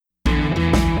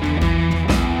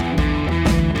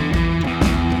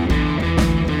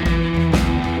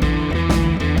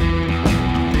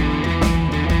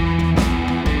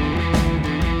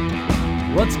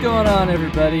on,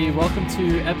 everybody? Welcome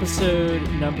to episode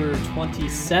number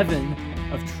 27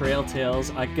 of Trail Tales.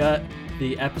 I got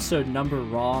the episode number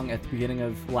wrong at the beginning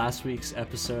of last week's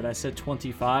episode. I said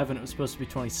 25 and it was supposed to be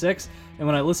 26. And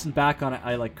when I listened back on it,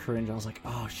 I cringed. I was like,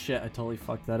 oh shit, I totally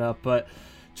fucked that up. But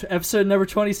episode number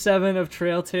 27 of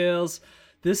Trail Tales.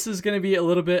 This is going to be a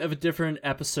little bit of a different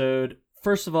episode.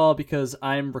 First of all, because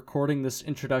I'm recording this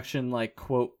introduction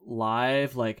quote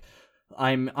live,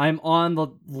 I'm on the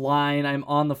line, I'm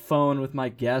on the phone with my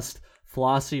guest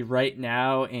Flossie right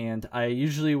now, and I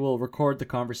usually will record the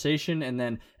conversation and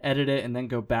then edit it and then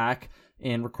go back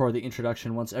and record the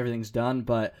introduction once everything's done.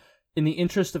 But in the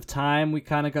interest of time, we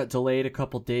kind of got delayed a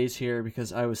couple days here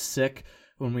because I was sick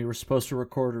when we were supposed to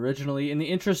record originally. In the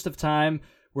interest of time,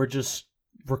 we're just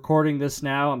recording this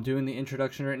now. I'm doing the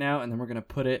introduction right now, and then we're going to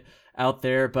put it out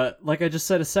there. But like I just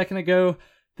said a second ago,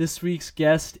 this week's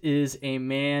guest is a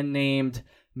man named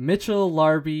Mitchell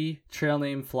Larby, trail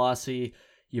name Flossie.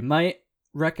 You might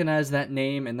recognize that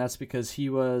name, and that's because he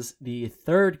was the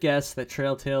third guest that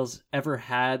Trail Tales ever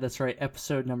had. That's right,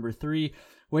 episode number 3.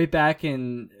 Way back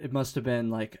in, it must have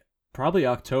been probably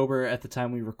October at the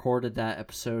time we recorded that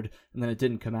episode, and then it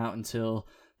didn't come out until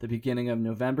the beginning of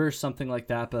November, something like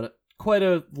that. But quite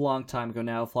a long time ago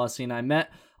now, Flossie and I met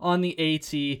on the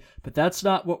AT, but that's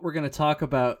not what we're going to talk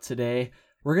about today.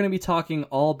 We're going to be talking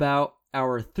all about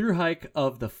our thru hike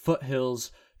of the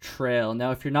Foothills Trail. Now,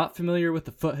 if you're not familiar with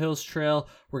the Foothills Trail,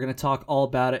 we're going to talk all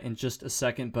about it in just a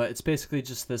second, but it's basically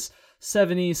just this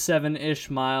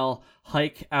 77-ish mile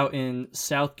hike out in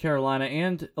South Carolina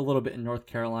and a little bit in North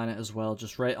Carolina as well,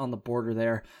 just right on the border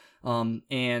there.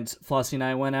 And Flossie and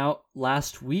I went out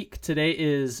last week. Today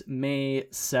is May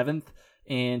 7th,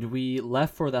 and we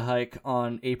left for the hike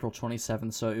on April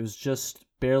 27th, so it was just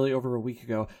barely over a week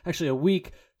ago. Actually, a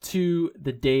week to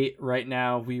the date right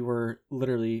now. We were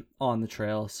literally on the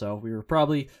trail, so we were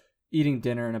probably eating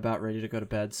dinner and about ready to go to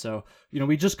bed. So,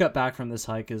 we just got back from this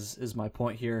hike is my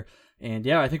point here. And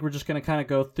yeah, I think we're just going to kind of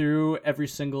go through every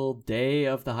single day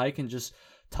of the hike and just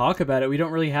talk about it. We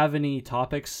don't really have any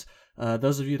topics.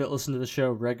 Those of you that listen to the show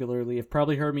regularly have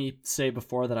probably heard me say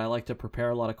before that I like to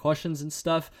prepare a lot of questions and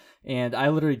stuff, and I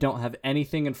literally don't have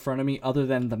anything in front of me other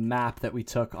than the map that we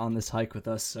took on this hike with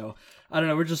us. So I don't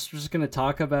know, we're just going to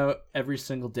talk about every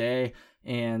single day,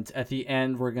 and at the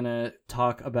end we're going to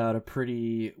talk about a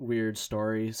pretty weird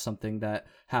story, something that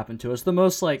happened to us. The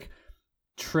most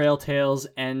Trail Tales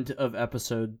end of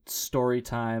episode story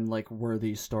time,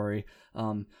 worthy story.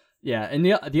 Yeah, and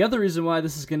the other reason why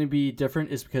this is going to be different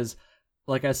is because,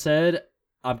 like I said,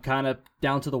 I'm kind of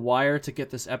down to the wire to get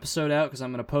this episode out because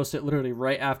I'm going to post it literally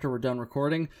right after we're done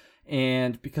recording.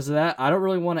 And because of that, I don't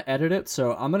really want to edit it,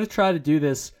 so I'm going to try to do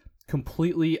this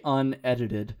completely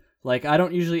unedited. I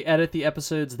don't usually edit the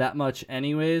episodes that much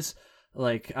anyways.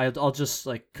 I'll just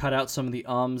cut out some of the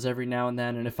ums every now and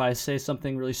then, and if I say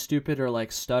something really stupid or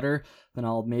stutter, then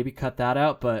I'll maybe cut that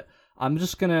out. But I'm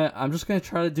just gonna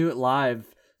try to do it live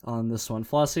on this one.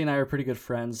 Flossie and I are pretty good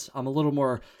friends. I'm a little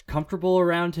more comfortable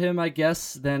around him, I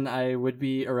guess, than I would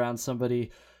be around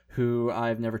somebody who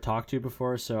I've never talked to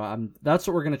before. So that's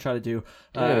what we're gonna try to do.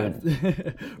 We're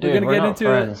gonna get into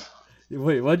friends. It.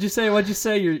 Wait, what'd you say?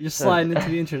 You're sliding into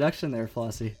the introduction there,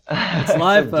 Flossie. It's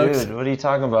live, folks. Dude, what are you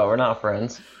talking about? We're not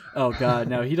friends. Oh God,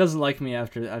 no, he doesn't like me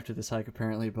after this hike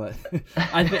apparently, but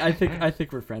I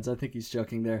think we're friends. I think he's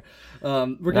joking there.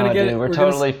 We're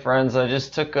totally friends. I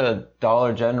just took a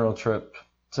Dollar General trip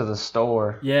to the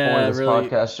store for this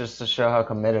podcast just to show how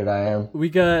committed I am. We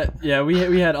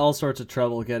had all sorts of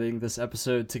trouble getting this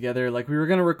episode together. We were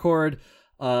gonna record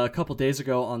a couple days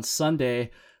ago on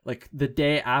Sunday, the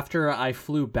day after I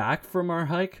flew back from our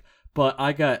hike. But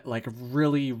I got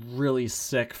really, really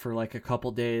sick for a couple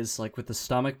days, with the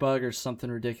stomach bug or something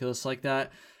ridiculous like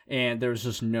that. And there was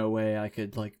just no way I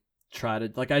could try to,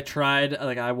 I tried,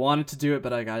 I wanted to do it,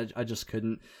 but I just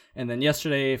couldn't. And then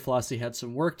yesterday Flossie had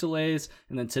some work delays.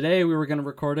 And then today we were going to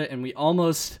record it and we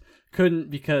almost couldn't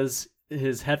because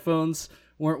his headphones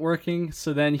weren't working.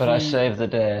 So then I saved the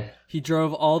day. He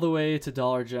drove all the way to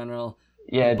Dollar General.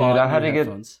 Yeah, dude, I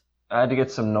had to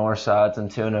get some Norse odds and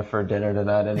tuna for dinner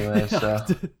tonight anyway, so.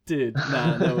 Dude,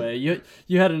 no way. You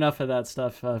had enough of that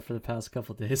stuff for the past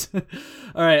couple days.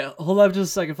 All right, hold up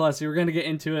just a second, Flossie. We're going to get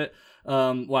into it.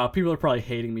 Wow, people are probably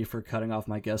hating me for cutting off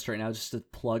my guest right now just to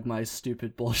plug my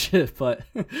stupid bullshit, but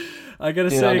I got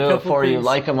to say I'll a do couple it for things. you.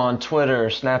 Like them on Twitter,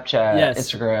 Snapchat,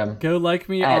 Instagram. Go like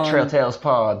me at Trail Tales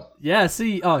Pod. Yeah,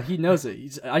 see, he knows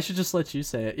it. I should just let you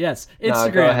say it. Yes, Instagram.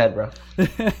 No, go ahead, bro.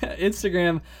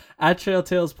 Instagram at Trail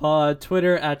Tales Pod,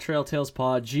 Twitter at Trail Tales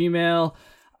Pod, Gmail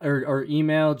or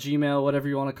email, Gmail, whatever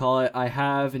you want to call it. I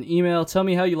have an email. Tell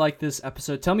me how you like this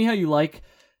episode. Tell me how you like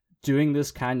doing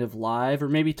this kind of live, or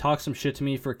maybe talk some shit to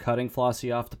me for cutting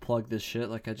Flossie off to plug this shit,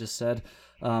 like I just said.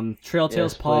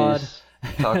 TrailTalesPod.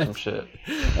 Talk some shit.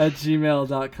 At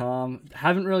gmail.com.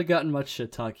 Haven't really gotten much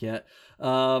shit talk yet.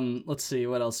 Let's see,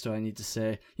 what else do I need to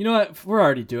say? You know what? We're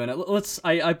already doing it.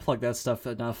 I plugged that stuff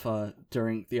enough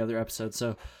during the other episode,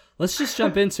 so let's just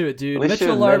jump into it, dude. At least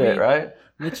Mitchell Larby, right?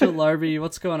 Mitchell Larby,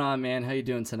 what's going on, man? How you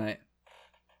doing tonight?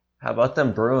 How about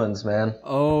them Bruins, man?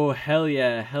 Oh, hell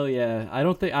yeah.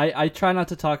 I try not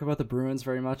to talk about the Bruins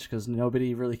very much because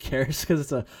nobody really cares because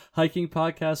it's a hiking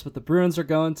podcast, but the Bruins are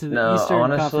going to the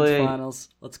Eastern Conference Finals.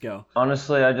 Let's go.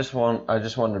 Honestly, I just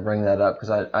wanted to bring that up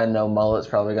because I know Mullet's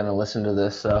probably going to listen to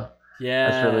this, so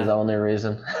yeah, that's really the only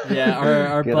reason. Yeah,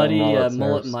 our buddy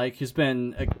Mullet Mike, who's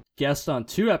been a guest on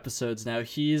 2 episodes now,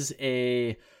 he's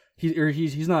not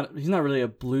really a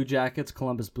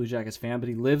Columbus Blue Jackets fan, but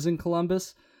he lives in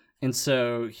Columbus. And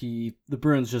so the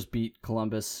Bruins just beat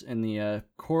Columbus in the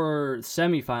core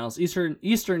semifinals,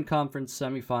 Eastern Conference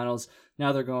semifinals.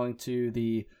 Now they're going to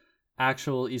the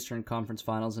actual Eastern Conference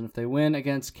Finals, and if they win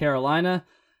against Carolina,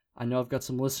 I know I've got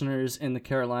some listeners in the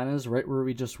Carolinas, right where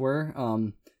we just were.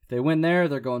 If they win there,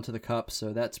 they're going to the Cup,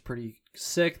 so that's pretty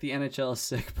sick. The NHL is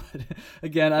sick, but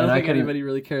again, I don't think anybody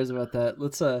really cares about that.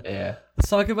 Let's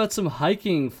talk about some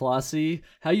hiking, Flossie.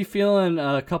 How you feeling?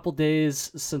 A couple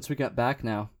days since we got back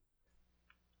now.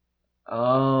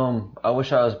 I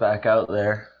wish I was back out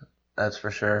there. That's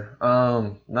for sure.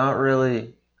 Not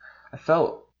really. I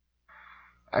felt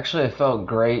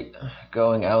great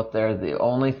going out there. The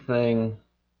only thing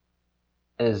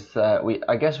is that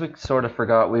I guess we sort of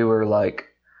forgot we were like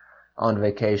on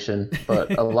vacation,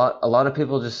 but a lot of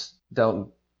people just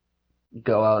don't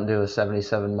go out and do a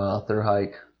 77-mile through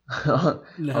hike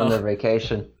on their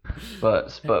vacation.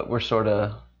 But we're sort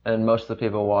of, and most of the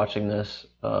people watching this,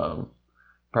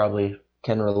 probably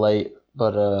can relate,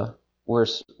 but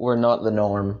we're not the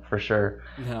norm for sure.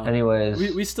 No. Anyways,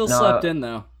 we still slept in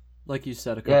though, like you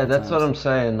said a couple times. Yeah, that's times. what I'm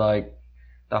saying. Like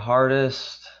the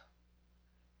hardest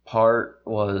part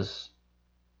was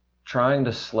trying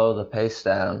to slow the pace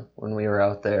down when we were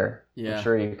out there. Yeah. I'm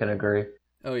sure you can agree.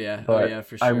 Oh yeah, but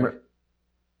for sure.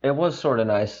 It was sort of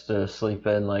nice to sleep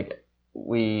in. Like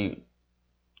we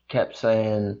kept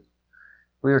saying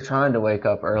we were trying to wake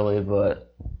up early, but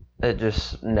it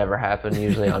just never happened,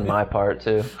 usually on my part,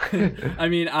 too. I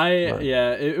mean,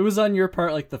 it was on your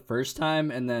part, like, the first time,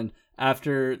 and then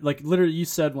after, like, literally you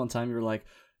said one time, you were like,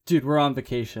 dude, we're on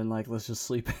vacation, like, let's just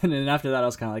sleep in, and after that, I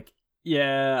was kind of like,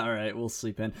 yeah, all right, we'll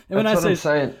sleep in. And when I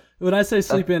say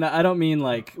sleep in, I don't mean,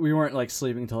 like, we weren't, like,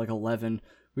 sleeping until, like, 11.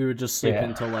 We would just sleep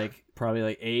until, like, probably,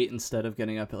 like, 8 instead of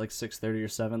getting up at, like, 6:30 or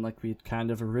 7, like we kind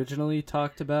of originally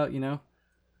talked about, you know?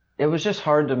 It was just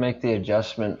hard to make the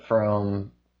adjustment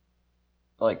from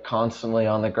like constantly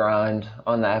on the grind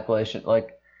on the Appalachian.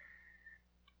 Like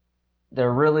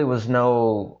there really was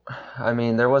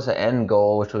there was an end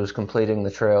goal, which was completing the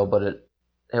trail, but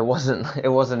it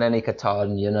wasn't any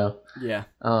Katahdin, you know? Yeah.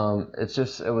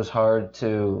 It was hard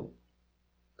to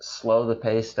slow the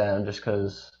pace down just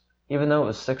because even though it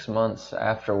was 6 months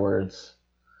afterwards,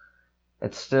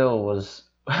 it still was,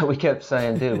 we kept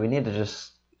saying, dude, we need to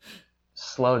just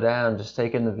slow down, just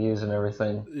take in the views and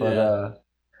everything. But,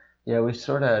 we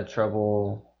sort of had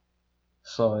trouble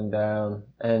slowing down,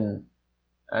 and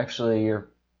actually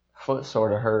your foot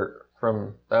sort of hurt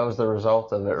that was the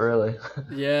result of it, really.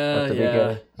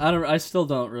 Yeah. I still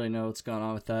don't really know what's going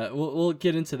on with that. We'll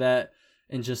get into that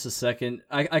in just a second.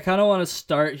 I kind of want to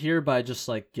start here by just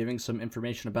like giving some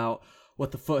information about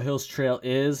what the Foothills Trail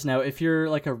is. Now, if you're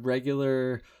like a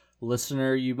regular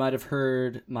listener, you might have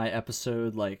heard my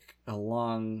episode like it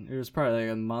was probably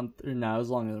like a month, or no, it was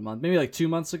longer than a month, maybe like 2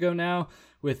 months ago now,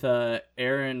 with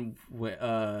Aaron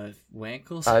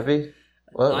Wankels. Ivy?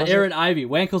 Aaron Ivy.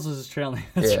 Wankels was his trail name.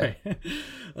 That's right.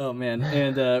 Oh man.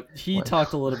 And he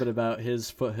talked a little bit about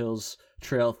his Foothills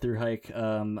Trail through hike.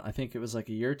 I think it was like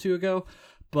a year or two ago,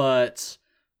 but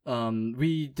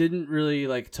we didn't really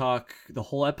like talk the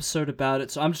whole episode about it,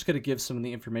 so I'm just going to give some of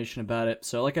the information about it.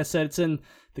 So like I said, it's in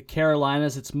the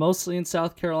Carolinas. It's mostly in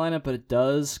South Carolina, but it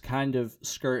does kind of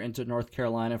skirt into North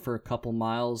Carolina for a couple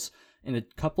miles in a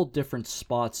couple different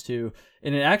spots too.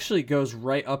 And it actually goes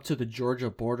right up to the Georgia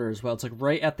border as well. It's like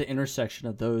right at the intersection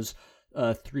of those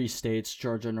 3 states,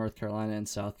 Georgia, North Carolina, and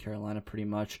South Carolina, pretty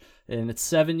much. And it's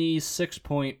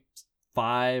 76.5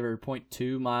 or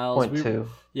 0.2 miles. 0.2.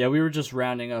 We were just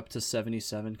rounding up to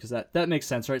 77 because that makes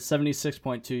sense, right?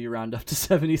 76.2, you round up to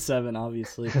 77,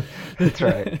 obviously. That's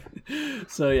right.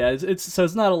 So yeah, it's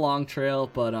not a long trail,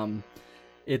 but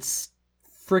it's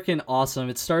freaking awesome.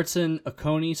 It starts in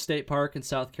Oconee State Park in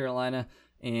South Carolina,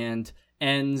 and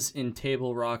ends in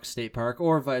Table Rock State Park,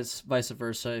 or vice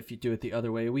versa if you do it the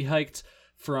other way. We hiked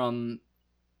from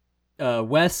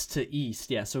west to east.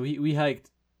 Yeah, so we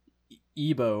hiked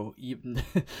Ebo.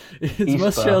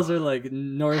 Most trails are like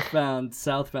northbound,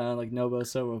 southbound, like Nobo,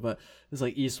 Sobo, but it's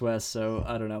like east-west. So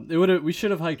I don't know. We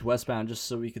should have hiked westbound just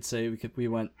so we could say we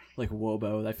went like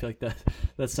Wobo. I feel like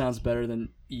that sounds better than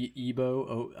Ebo.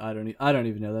 Oh, I don't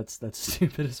even know. That's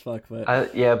stupid as fuck. But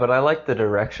but I like the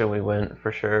direction we went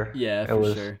for sure. Yeah,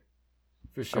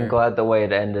 for sure. I'm glad the way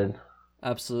it ended.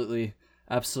 Absolutely.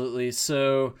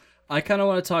 So I kind of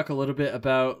want to talk a little bit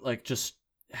about like just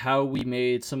how we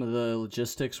made some of the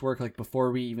logistics work, like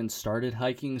before we even started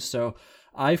hiking. So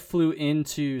I flew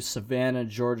into Savannah,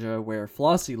 Georgia, where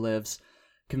Flossie lives,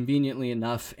 conveniently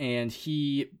enough, and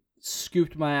he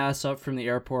scooped my ass up from the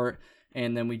airport,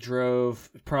 and then we drove.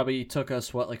 Probably took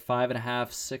us like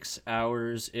 5.5, 6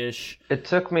 hours ish. It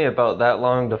took me about that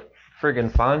long to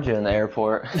friggin' find you in the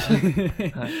airport.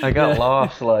 I got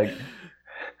lost. Like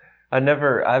I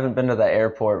haven't been to the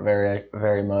airport very,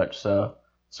 very much, so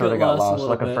sort of got lost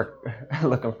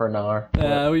looking for Nar.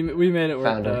 Yeah, we made it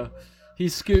work though. He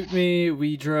scooped me.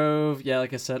 We drove,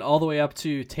 like I said, all the way up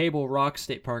to Table Rock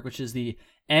State Park, which is the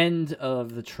end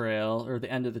of the trail, or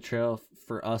the end of the trail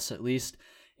for us at least.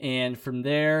 And from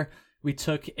there, we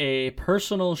took a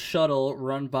personal shuttle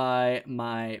run by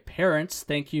my parents.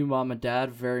 Thank you, Mom and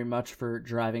Dad, very much for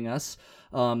driving us.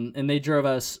 And they drove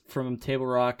us from Table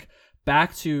Rock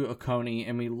back to Oconee,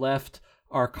 and we left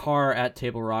our car at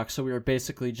Table Rock. So we were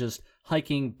basically just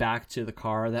hiking back to the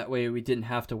car. That way we didn't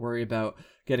have to worry about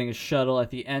getting a shuttle at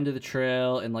the end of the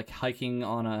trail and like hiking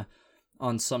on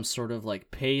some sort of like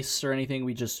pace or anything.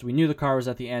 We knew the car was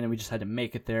at the end, and we just had to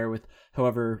make it there with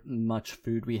however much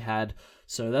food we had.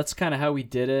 So that's kind of how we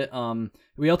did it.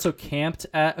 We also camped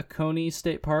at Oconee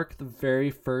State Park the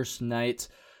very first night,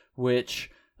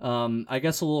 which I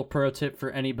guess a little pro tip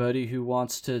for anybody who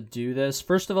wants to do this.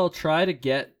 First of all, try to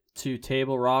get to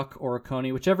Table Rock or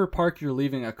Oconee, whichever park you're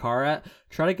leaving a car at.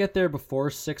 Try to get there before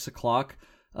 6 o'clock.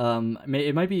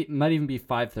 It might even be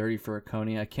 5:30 for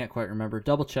Oconee. I can't quite remember.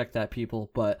 Double check that, people.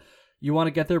 But you want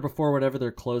to get there before whatever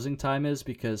their closing time is,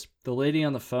 because the lady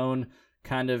on the phone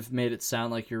kind of made it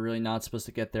sound like you're really not supposed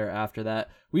to get there after that.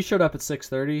 We showed up at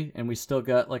 6:30 and we still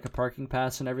got like a parking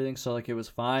pass and everything, so like it was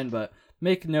fine. But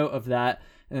make note of that.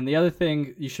 And then the other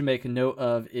thing you should make a note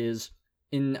of is,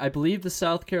 in, I believe, the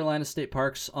South Carolina State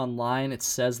Parks online, it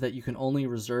says that you can only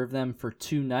reserve them for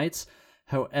 2 nights.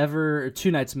 However,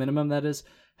 2 nights minimum, that is.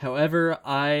 However,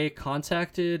 I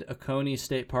contacted Oconee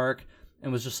State Park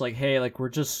and was just like, hey, like we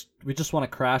just want to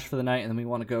crash for the night, and then we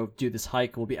want to go do this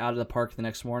hike. We'll be out of the park the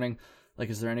next morning. Like,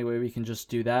 is there any way we can just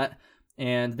do that?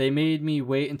 And they made me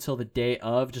wait until the day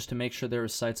of just to make sure there were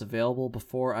sites available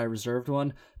before I reserved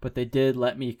one. But they did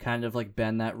let me kind of like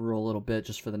bend that rule a little bit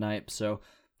just for the night. So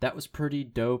that was pretty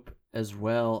dope as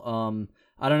well.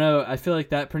 I don't know. I feel like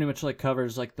that pretty much like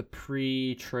covers like the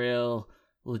pre-trail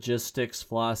logistics.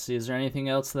 Flossie, is there anything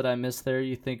else that I missed there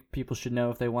you think people should know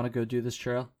if they want to go do this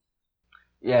trail?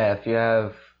 Yeah, do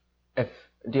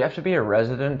you have to be a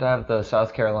resident to have the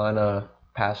South Carolina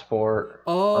passport?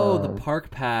 Oh, the park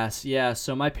pass. Yeah,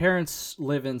 so my parents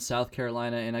live in South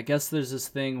Carolina, and I guess there's this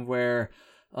thing where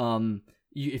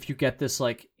if you get this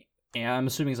like, I'm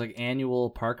assuming it's like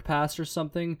annual park pass or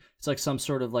something. It's like some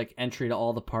sort of like entry to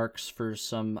all the parks for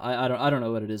some. I don't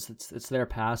know what it is. It's their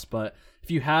pass, but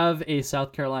if you have a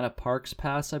South Carolina Parks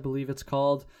Pass, I believe it's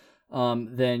called,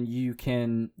 then you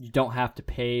don't have to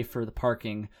pay for the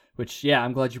parking. Which, yeah,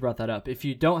 I'm glad you brought that up. If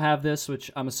you don't have this,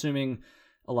 which I'm assuming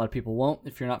a lot of people won't,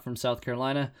 if you're not from South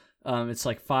Carolina, it's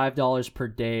like $5 per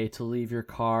day to leave your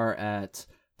car at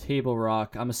Table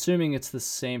Rock. I'm assuming it's the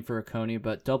same for Oconee,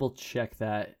 but double check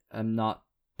that. I'm not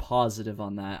positive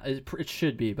on that. It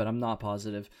should be, but I'm not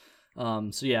positive.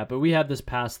 So yeah, but we had this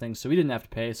pass thing, so we didn't have to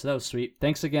pay, so that was sweet.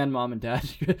 Thanks again, Mom and Dad.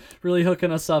 You're really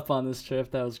hooking us up on this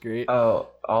trip. That was great. Oh,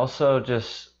 also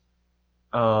just,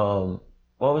 what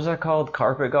was that called?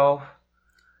 Carpet golf?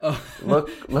 Oh.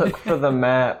 Look for the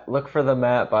map. Look for the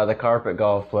map by the carpet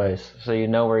golf place, so you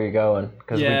know where you're going.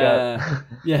 Cause we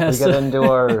got into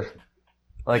our,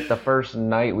 like the first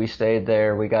night we stayed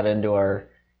there, we got into our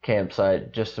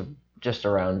campsite just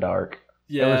around dark.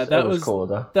 Yeah, that was cool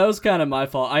though. That was kind of my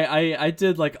fault. I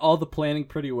did like all the planning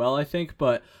pretty well, I think,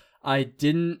 but I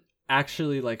didn't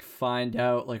actually like find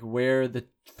out like where the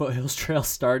Foothills Trail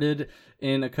started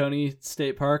in Oconee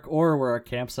State Park, or where our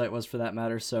campsite was for that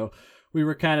matter. So we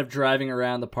were kind of driving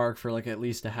around the park for like at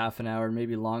least a half an hour,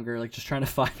 maybe longer, like just trying to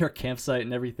find our campsite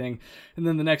and everything. And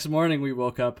then the next morning we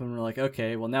woke up and we're like,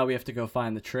 okay, well now we have to go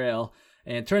find the trail.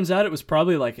 And it turns out it was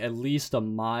probably like at least a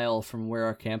mile from where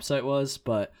our campsite was,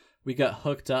 but we got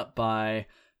hooked up by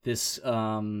this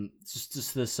trail.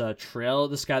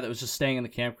 This guy that was just staying in the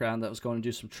campground that was going to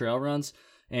do some trail runs.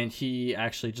 And he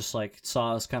actually just like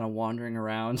saw us kind of wandering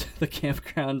around the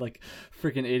campground like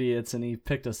freaking idiots, and he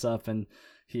picked us up and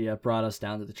he brought us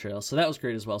down to the trail. So that was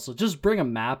great as well. So just bring a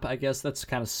map. I guess that's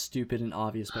kind of stupid and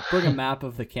obvious, but bring a map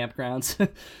of the campgrounds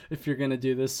if you're gonna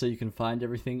do this, so you can find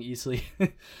everything easily.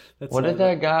 What did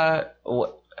that guy?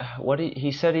 What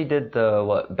he said he did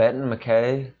the Benton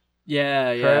McKay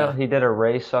Yeah, trail? yeah. He did a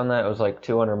race on that. It was like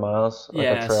 200 miles, like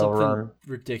Yeah, a trail something run.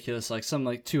 ridiculous, like some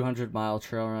like 200-mile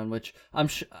trail run, which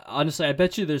honestly, I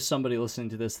bet you there's somebody listening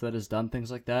to this that has done things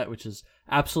like that, which is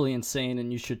absolutely insane,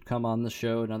 and you should come on the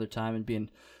show another time and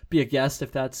be a guest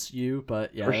if that's you.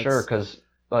 But yeah, For sure, because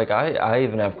like I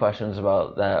even have questions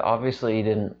about that. Obviously, he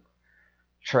didn't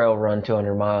trail run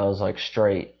 200 miles like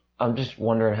straight. I'm just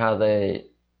wondering how they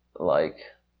like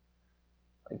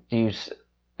do you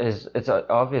it's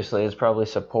obviously it's probably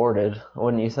supported,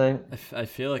 wouldn't you think? I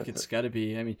feel like it's got to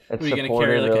be. I mean, It's are you going to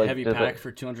carry supported, like or a like heavy do pack they?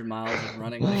 for 200 miles of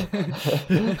running? I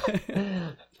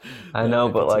That know, might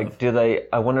be but like, tough. do they?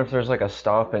 I wonder if there's like a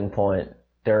stopping point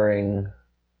during,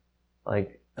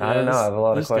 like, I don't know. I have a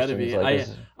lot of There's got to questions. be. Like,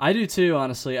 I do too,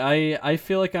 honestly. I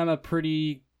feel like I'm a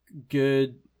pretty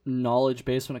good knowledge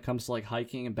base when it comes to like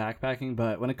hiking and backpacking,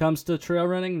 but when it comes to trail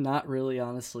running, not really,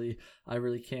 honestly. I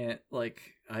really can't like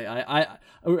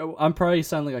I'm probably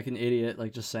sounding like an idiot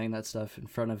like just saying that stuff in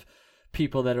front of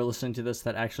people that are listening to this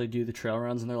that actually do the trail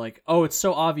runs, and they're like, "Oh, it's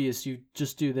so obvious, you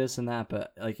just do this and that."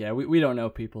 But like, yeah, we don't know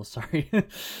people, sorry.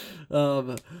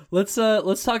 Let's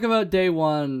talk about day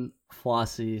one,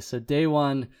 Flossie. So day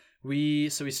one, we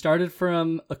started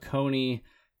from Oconee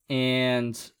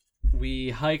and we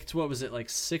hiked, what was it, like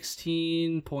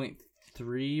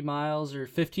 16.3 miles or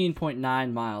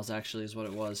 15.9 miles actually is what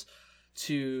it was,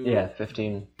 to yeah,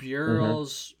 15.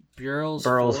 Burles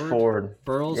Ford.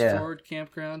 Burles Yeah. Ford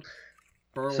campground.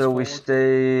 Burles So we Ford.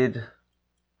 stayed.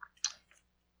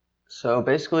 So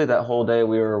basically, that whole day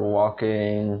we were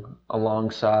walking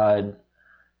alongside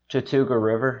Chattooga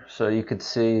River, so you could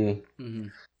see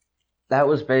Mhm. that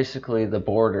was basically the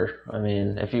border. I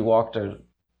mean, if you walked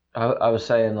I was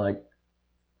saying like,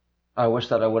 I wish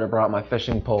that I would have brought my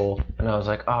fishing pole, and I was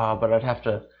like, but I'd have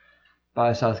to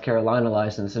buy a South Carolina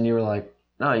license, and you were like,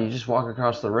 no, you just walk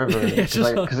across the river, Yeah,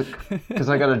 because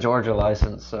I got a Georgia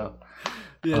license, so.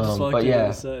 Yeah, just walk but to the yeah.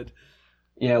 other side.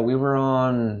 Yeah, we were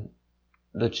on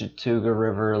the Chattooga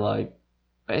River, like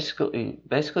basically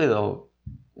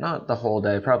not the whole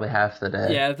day, probably half the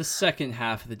day. Yeah, the second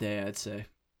half of the day, I'd say.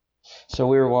 So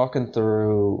we were walking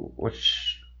through,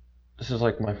 which this is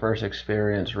like my first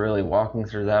experience really walking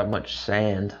through that much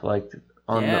sand, like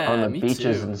on Yeah, the me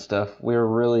beaches too. and stuff. We were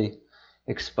really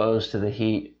exposed to the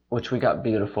heat, which we got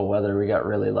beautiful weather. We got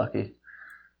really lucky.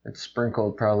 It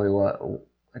sprinkled probably like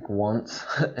once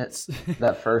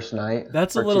that first night.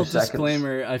 That's a for little 2 seconds.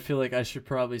 disclaimer I feel like I should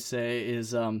probably say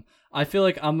is I feel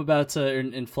like I'm about to,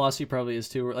 and Flossie probably is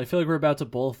too, I feel like we're about to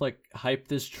both like hype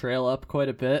this trail up quite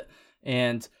a bit,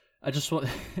 and I just want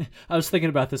I was thinking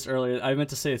about this earlier. I meant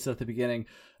to say this at the beginning.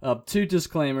 2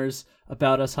 disclaimers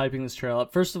about us hyping this trail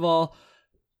up. First of all,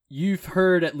 you've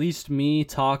heard at least me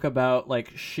talk about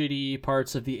like shitty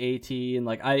parts of the AT, and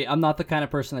like I'm not the kind of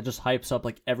person that just hypes up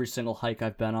like every single hike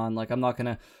I've been on. Like I'm not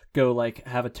gonna go like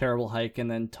have a terrible hike and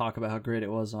then talk about how great it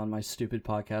was on my stupid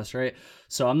podcast, right?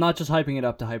 So I'm not just hyping it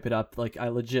up to hype it up. Like I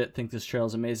legit think this trail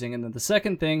is amazing. And then the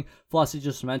second thing Flossie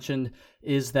just mentioned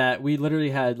is that we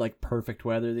literally had like perfect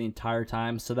weather the entire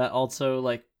time, so that also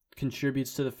like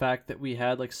contributes to the fact that we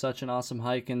had like such an awesome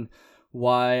hike, and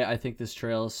why I think this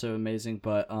trail is so amazing.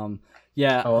 But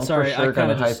yeah, Oh, I'm sorry, for sure I kind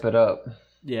gonna of just hype it up.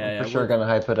 yeah, I'm for sure gonna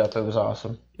hype it up. It was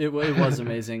awesome. it was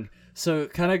amazing. So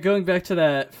kind of going back to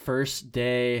that first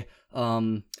day,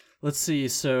 let's see.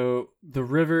 So the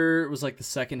river was like the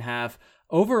second half.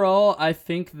 Overall, I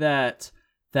think that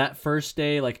first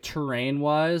day, like terrain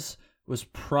wise, was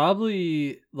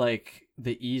probably like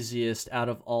the easiest out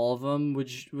of all of them.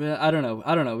 Would you? Well, I don't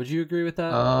know. Would you agree with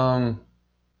that?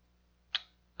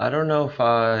 I don't know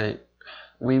if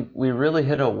we really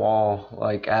hit a wall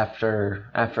like after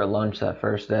lunch that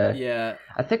first day. Yeah.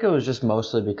 I think it was just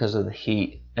mostly because of the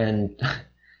heat and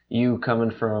you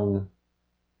coming from,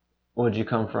 what'd you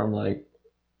come from, like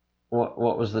what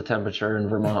was the temperature in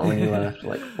Vermont when you left?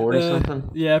 Like 40 something?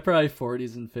 Yeah, probably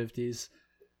 40s and 50s.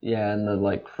 Yeah, and the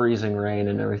like freezing rain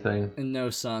and everything. And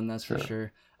no sun, that's for So,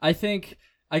 sure. I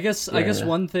guess yeah.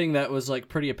 one thing that was like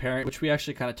pretty apparent, which we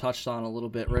actually kind of touched on a little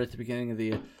bit right at the beginning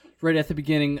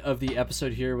of the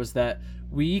episode here, was that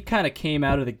we kind of came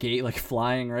out of the gate like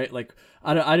flying, right? Like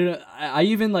I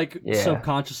even like Yeah.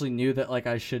 subconsciously knew that like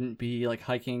I shouldn't be like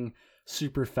hiking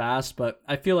super fast, but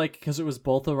I feel like because it was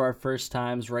both of our first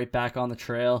times right back on the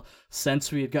trail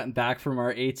since we had gotten back from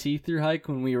our AT through hike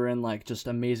when we were in like just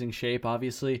amazing shape,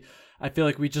 obviously. I feel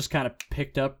like we just kind of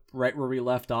picked up right where we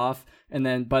left off, and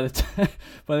then by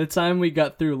the time we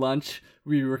got through lunch,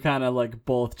 we were kind of like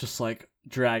both just like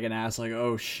dragging ass, like,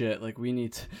 oh shit, like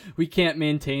we can't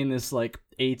maintain this like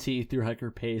AT through hiker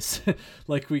pace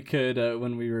like we could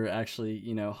when we were actually,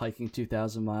 hiking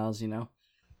 2,000 miles,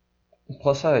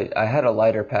 Plus, I had a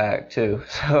lighter pack too,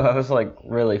 so I was like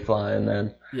really flying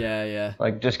then. Yeah.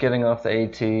 Like just getting off the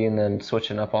AT and then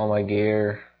switching up all my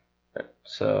gear.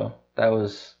 So that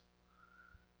was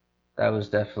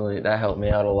definitely, that helped me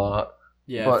out a lot.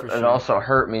 Yeah, but for it sure. also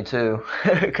hurt me too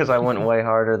because I went way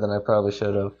harder than I probably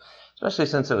should have, especially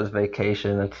since it was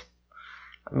vacation.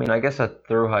 I guess a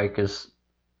through hike is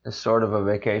sort of a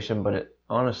vacation, but it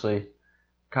honestly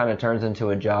kind of turns into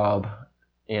a job,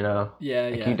 Yeah.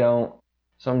 You don't.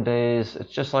 Some days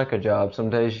it's just like a job.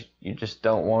 Some days you just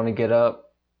don't want to get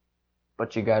up,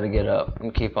 but you got to get up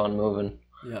and keep on moving.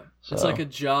 Yeah. So. It's like a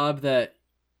job that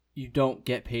you don't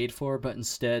get paid for, but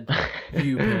instead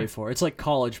you pay for. It's like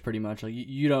college pretty much. Like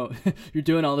you don't, you're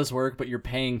doing all this work, but you're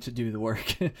paying to do the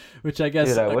work, which I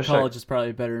guess college is probably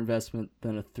a better investment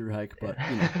than a through hike, but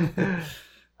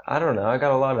I don't know. I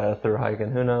got a lot out of through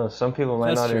hiking. Who knows? Some people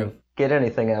might not even get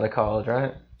anything out of college,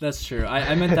 right? That's true.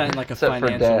 I meant that in like a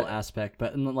financial aspect,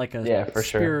 but in like a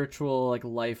spiritual, like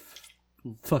life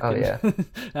fucking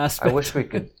aspect. I wish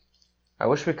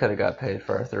we could have got paid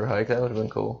for our through hike. That would have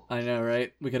been cool. I know,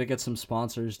 right? We gotta get some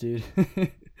sponsors, dude.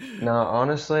 No,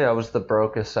 honestly, I was the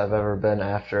brokest I've ever been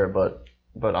after it,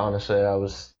 but honestly, I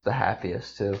was the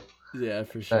happiest too. Yeah,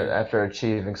 for sure. After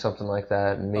achieving something like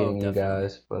that and meeting you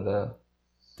guys, but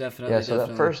definitely. Yeah, so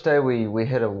that first day we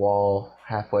hit a wall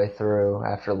halfway through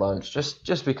after lunch,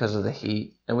 just because of the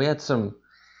heat, and we had some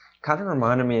kind of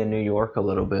reminded me of New York a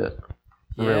little bit.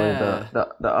 Yeah. Really,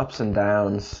 the ups and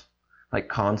downs, like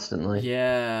constantly.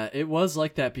 Yeah, it was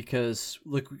like that because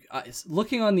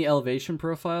looking on the elevation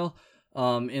profile,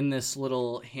 in this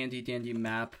little handy dandy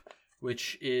map,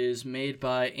 which is made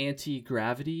by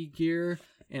Anti-Gravity Gear,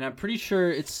 and I'm pretty sure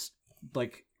it's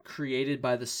like created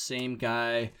by the same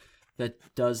guy that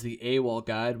does the AWOL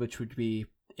guide, which would be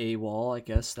AWOL, I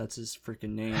guess that's his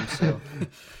freaking name. So,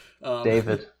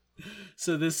 David.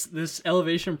 So this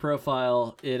elevation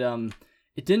profile, it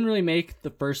didn't really make the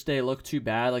first day look too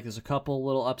bad. Like there's a couple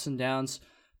little ups and downs,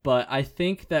 but I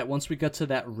think that once we got to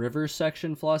that river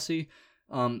section, Flossie,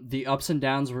 the ups and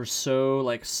downs were so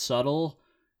like subtle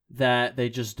that they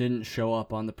just didn't show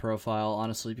up on the profile,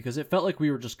 honestly, because it felt like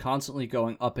we were just constantly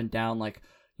going up and down, like,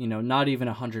 not even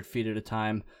 100 feet at a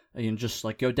time. Just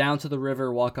like go down to the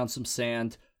river, walk on some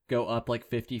sand, go up like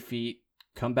 50 feet,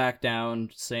 come back down,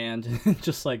 sand,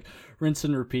 just like rinse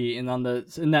and repeat. And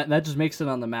that just makes it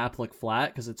on the map look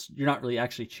flat because you're not really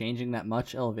actually changing that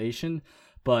much elevation,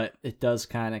 but it does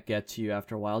kind of get to you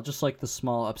after a while, just like the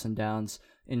small ups and downs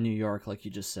in New York, like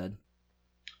you just said.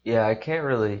 Yeah, I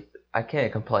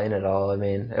can't complain at all.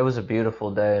 It was a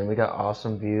beautiful day and we got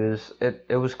awesome views.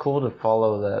 It was cool to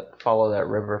follow that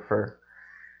river for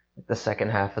the second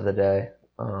half of the day.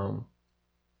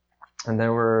 And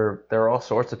there were all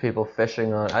sorts of people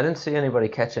fishing on. I didn't see anybody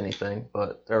catch anything,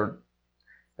 but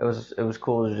it was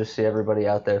cool to just see everybody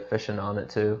out there fishing on it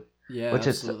too. Yeah,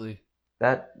 absolutely.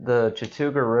 The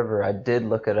Chattooga River, I did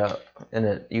look it up,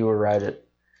 and you were right.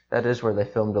 That is where they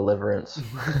filmed Deliverance,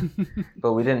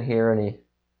 but we didn't hear any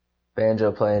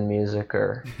banjo playing music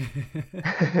or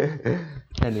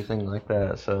anything like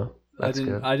that. So that's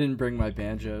good. I didn't bring my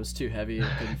banjo. It was too heavy. It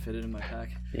didn't fit it in my pack.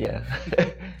 Yeah.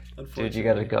 Dude, you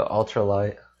gotta go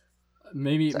ultralight.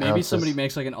 Maybe somebody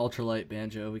makes like an ultralight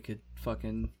banjo. We could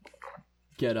fucking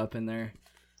get up in there.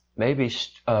 Maybe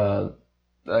the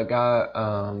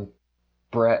guy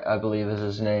Brett, I believe is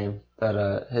his name.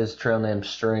 That his trail name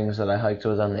Strings that I hiked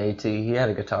with on the AT. He had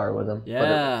a guitar with him.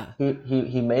 Yeah. But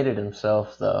he made it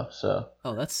himself though. So.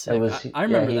 Oh, that's sick. I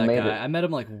remember that guy. I met him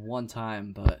like one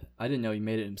time, but I didn't know he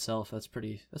made it himself. That's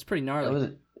pretty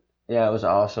gnarly. It was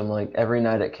awesome. Like every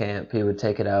night at camp, he would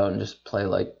take it out and just play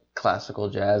like classical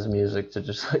jazz music to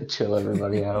just like chill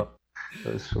everybody out.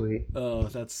 It was sweet. Oh,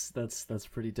 that's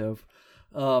pretty dope.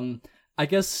 I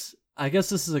guess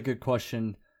this is a good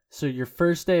question. So your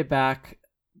first day back,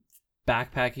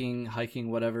 backpacking,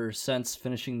 hiking, whatever, since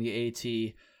finishing the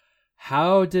AT,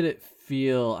 how did it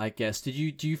feel? I guess do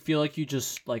you feel like you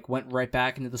just like went right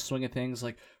back into the swing of things,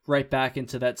 like right back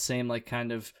into that same like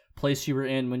kind of place you were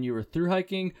in when you were through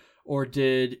hiking, or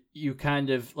did you kind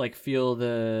of like feel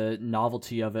the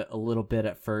novelty of it a little bit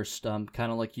at first, kind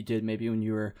of like you did maybe when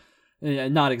you were Yeah,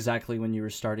 not exactly when you were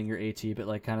starting your AT, but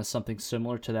like kind of something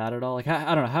similar to that at all. Like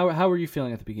I don't know, how were you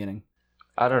feeling at the beginning?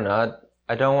 I don't know.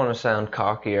 I don't want to sound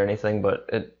cocky or anything, but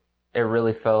it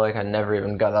really felt like I never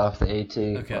even got off the AT.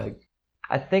 Okay. Like,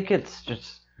 I think it's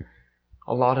just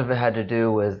a lot of it had to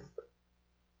do with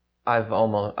I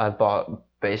bought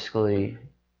basically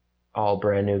all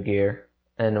brand new gear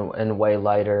and way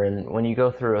lighter. And when you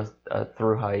go through a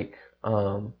through hike,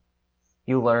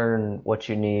 you learn what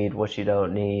you need, what you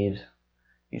don't need.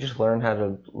 You just learn how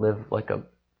to live like a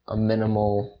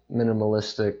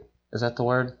minimalistic. Is that the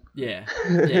word? Yeah.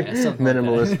 Yeah, something like that.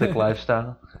 Minimalistic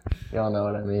lifestyle. Y'all know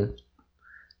what I mean.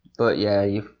 But yeah,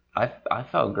 I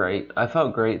felt great. I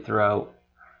felt great throughout.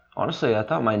 Honestly, I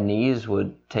thought my knees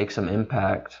would take some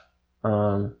impact,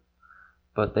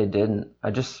 but they didn't.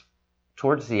 I just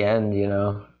towards the end,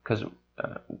 because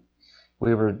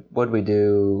what'd we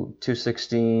do?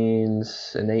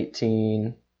 216s, an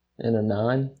 18, and a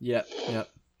 9. Yep,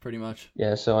 pretty much.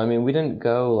 Yeah, so I mean, we didn't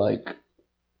go like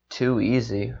too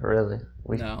easy, really.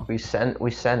 No. We sent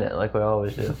it like we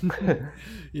always do. But,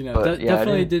 yeah,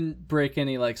 definitely didn't break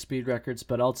any like speed records,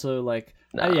 but also like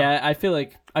No. I feel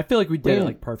like we did it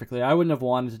like perfectly. I wouldn't have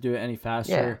wanted to do it any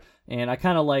faster, and I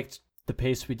kind of liked the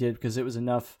pace we did because it was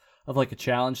enough of like a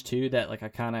challenge too that like I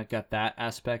kind of got that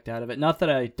aspect out of it. Not that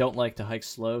I don't like to hike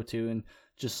slow too and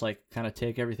just like kind of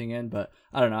take everything in, but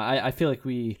I don't know. I feel like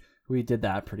we did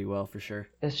that pretty well for sure.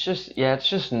 It's just I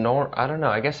don't know.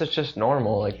 I guess it's just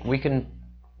normal. Like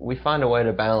we find a way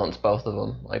to balance both of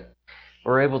them. Like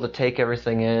we're able to take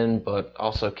everything in, but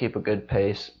also keep a good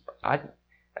pace. I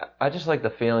just like the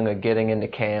feeling of getting into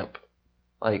camp,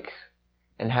 like,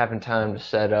 and having time to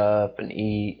set up and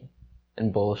eat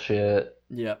and bullshit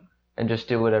Yep. and just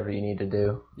do whatever you need to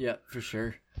do. Yep, for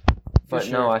sure. But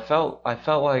no, I felt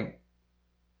like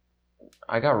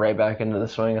I got right back into the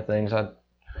swing of things.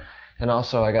 And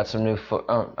also I got some new foot.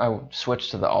 I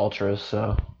switched to the ultras,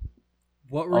 so.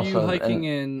 What were you hiking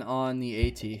in on the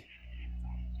AT?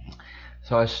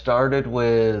 So I started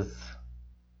with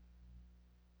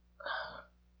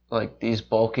like these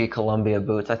bulky Columbia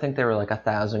boots. I think they were like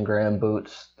 1,000-gram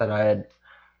boots that I had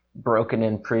broken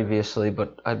in previously,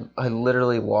 but I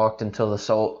literally walked until the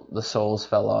soles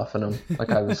fell off in them.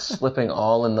 Like I was slipping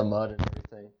all in the mud and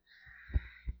everything.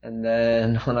 And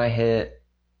then when I hit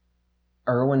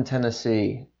Erwin,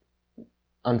 Tennessee,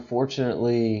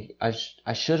 unfortunately, I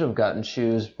should have gotten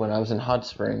shoes when I was in Hot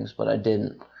Springs, but I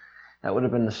didn't. That would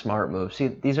have been the smart move. See,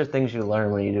 these are things you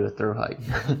learn when you do a through hike.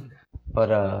 But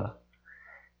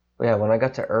yeah, when I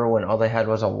got to Erwin, all they had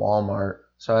was a Walmart,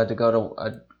 so I had to go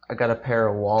to. I got a pair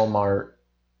of Walmart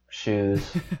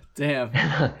shoes. Damn.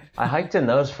 I hiked in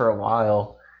those for a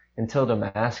while until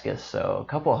Damascus, so a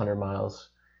couple hundred miles,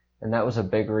 and that was a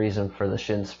big reason for the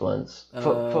shin splints.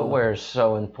 Footwear is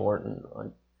so important.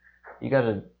 Like, you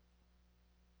gotta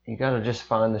just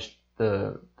find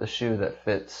the shoe that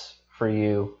fits for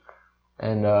you,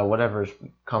 and whatever's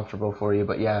comfortable for you.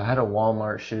 But yeah, I had a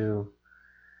Walmart shoe,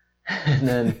 and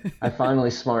then I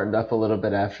finally smartened up a little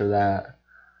bit after that.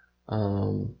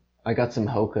 I got some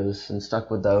Hokas and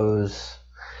stuck with those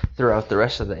throughout the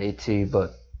rest of the AT,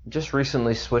 but just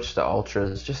recently switched to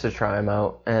ultras just to try them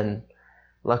out, and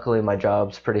luckily my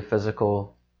job's pretty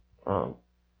physical.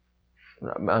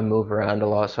 I move around a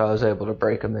lot, so I was able to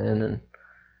break them in, and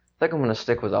I think I'm gonna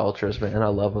stick with ultras, man. I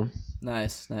love them.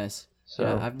 Nice. So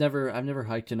yeah, I've never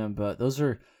hiked in them, but those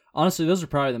are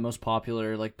probably the most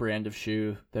popular like brand of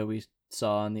shoe that we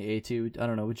saw on the AT. I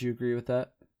don't know. Would you agree with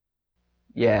that?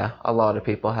 yeah, a lot of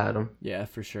people had them. Yeah,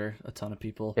 for sure. A ton of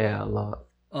people. Yeah, a lot.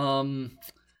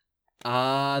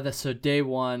 So day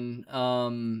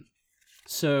one.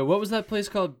 So what was that place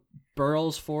called?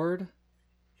 Burles Ford?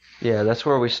 Yeah, that's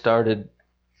where we started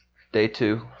day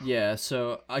 2. Yeah,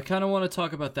 so I kind of want to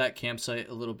talk about that campsite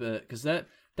a little bit because that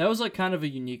was like kind of a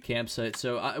unique campsite.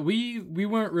 So we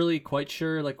weren't really quite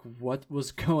sure like what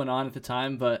was going on at the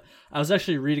time, but I was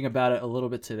actually reading about it a little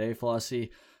bit today,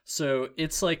 Flossie. So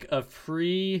it's like a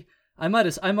free. I might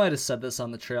have said this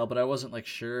on the trail, but I wasn't like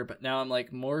sure. But now I'm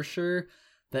like more sure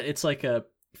that it's like a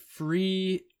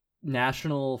free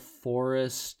national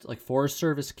forest, like Forest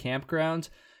Service campground,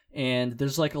 and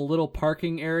there's like a little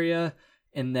parking area,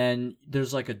 and then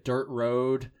there's like a dirt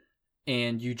road,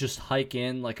 and you just hike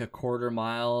in like a quarter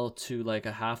mile to like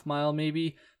a half mile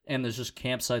maybe, and there's just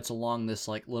campsites along this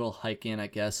like little hike in, I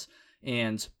guess.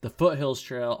 And the Foothills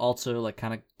Trail also like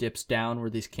kind of dips down where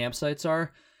these campsites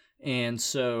are. And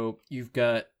so you've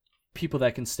got people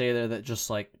that can stay there that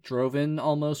just like drove in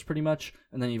almost pretty much.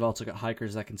 And then you've also got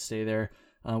hikers that can stay there.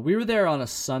 We were there on a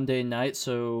Sunday night,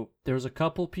 so there was a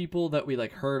couple people that we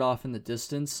like heard off in the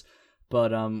distance,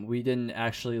 but we didn't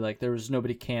actually like there was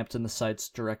nobody camped in the sites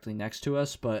directly next to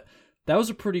us, but that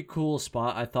was a pretty cool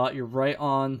spot. I thought you're right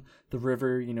on the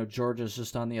river, you know, Georgia's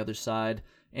just on the other side.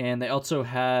 And they also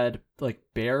had like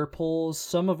bear poles,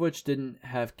 some of which didn't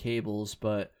have cables,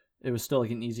 but it was still like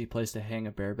an easy place to hang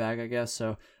a bear bag, I guess.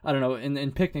 So I don't know.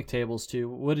 And picnic tables too.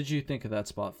 What did you think of that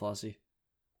spot, Flossie?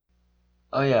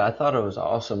 Oh yeah, I thought it was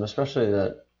awesome, especially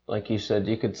that, like you said,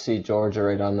 you could see Georgia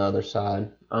right on the other side.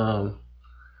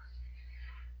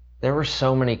 There were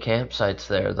so many campsites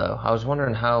there, though. I was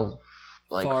wondering how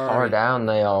like far down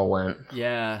they all went.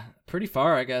 Yeah, pretty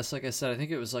far, I guess. Like I said, I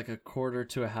think it was like a quarter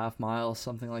to a half mile,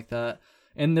 something like that.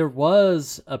 And there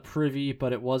was a privy,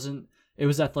 but it wasn't. It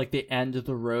was at like the end of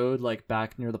the road, like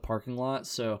back near the parking lot.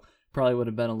 So probably would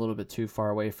have been a little bit too far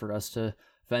away for us to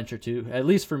venture to. At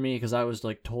least for me, because I was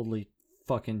like totally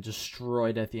fucking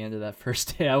destroyed at the end of that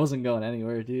first day. I wasn't going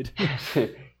anywhere, dude.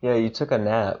 Yeah, you took a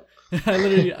nap.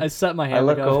 I set my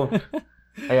hammock up. Over.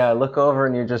 Yeah, I look over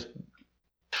and you're just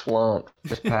slumped,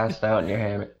 just passed out in your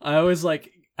hammock. I always like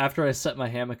after I set my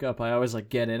hammock up, I always like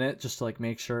get in it just to like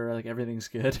make sure like everything's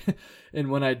good.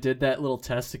 And when I did that little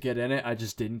test to get in it, I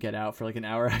just didn't get out for like an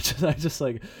hour. I just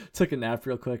like took a nap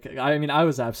real quick. I mean, I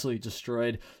was absolutely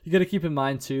destroyed. You got to keep in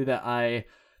mind too that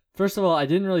first of all, I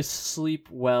didn't really sleep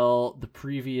well the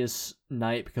previous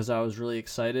night because I was really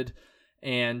excited.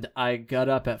 And I got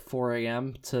up at 4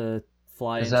 a.m. to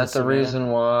fly into Is that the reason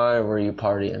why? Were you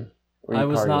partying? I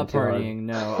was not partying,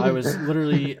 no. I was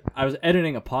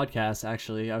editing a podcast,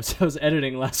 actually. I was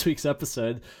editing last week's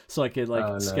episode so I could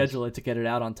schedule it to get it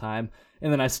out on time.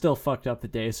 And then I still fucked up the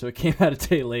day, so it came out a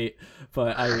day late.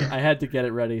 But I had to get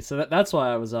it ready. So that's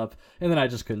why I was up. And then I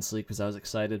just couldn't sleep because I was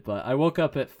excited. But I woke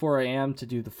up at 4 a.m. to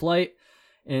do the flight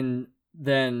and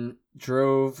then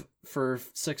drove for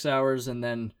 6 hours and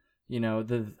then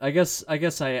I guess I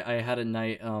had a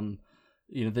night,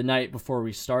 the night before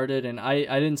we started, and I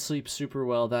didn't sleep super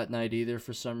well that night either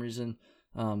for some reason.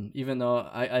 Even though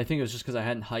I think it was just because I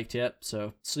hadn't hiked yet.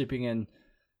 So sleeping in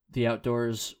the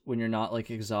outdoors when you're not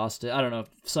like exhausted, I don't know.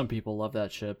 Some people love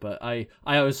that shit, but I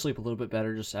always sleep a little bit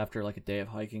better just after like a day of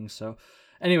hiking. So,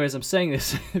 anyways, I'm saying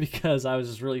this because I was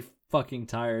just really fucking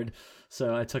tired.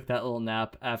 So I took that little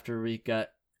nap after we got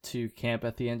to camp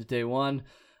at the end of day one.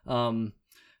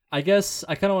 I guess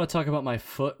I kind of want to talk about my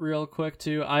foot real quick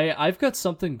too. I've got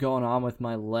something going on with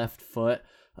my left foot.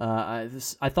 I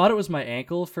thought it was my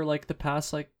ankle for like the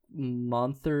past like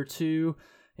month or two,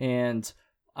 and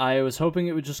I was hoping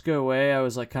it would just go away. I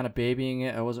was like kind of babying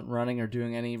it. I wasn't running or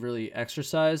doing any really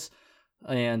exercise,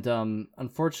 and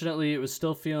unfortunately, it was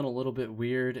still feeling a little bit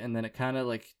weird. And then it kind of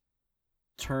like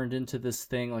turned into this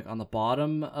thing like on the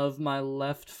bottom of my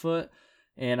left foot.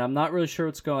 And I'm not really sure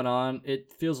what's going on.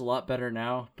 It feels a lot better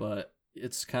now, but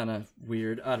it's kind of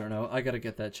weird. I don't know. I got to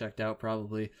get that checked out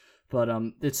probably. But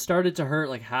it started to hurt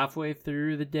like halfway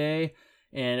through the day,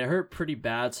 and it hurt pretty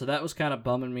bad. So that was kind of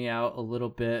bumming me out a little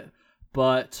bit.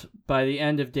 But by the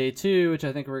end of day two, which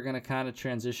I think we're going to kind of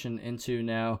transition into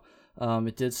now,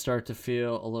 it did start to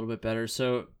feel a little bit better.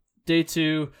 So day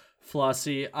two,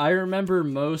 Flossie, I remember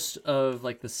most of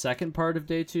like the second part of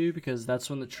day two because that's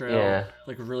when the trail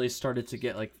like really started to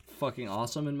get like fucking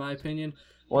awesome in my opinion.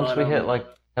 Once we hit like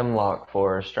Hemlock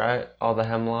Forest, right? All the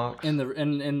hemlocks.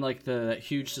 And like the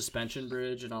huge suspension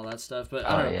bridge and all that stuff. But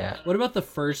I don't know. What about the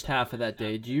first half of that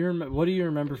day? What do you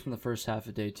remember from the first half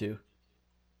of day two?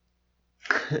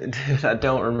 Dude, I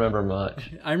don't remember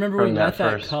much. I remember we met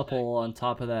that couple on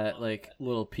top of that like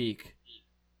little peak.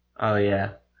 Oh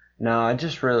yeah. No, I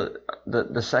just really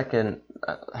the second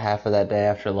half of that day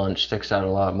after lunch sticks out a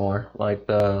lot more. Like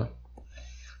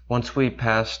once we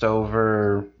passed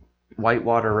over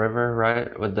Whitewater River, right?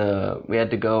 We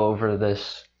had to go over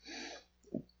this.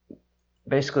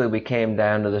 Basically, we came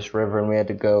down to this river and we had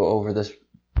to go over this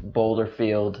boulder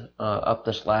field, up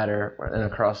this ladder and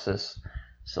across this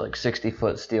like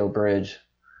 60-foot steel bridge,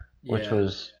 which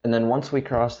was. And then once we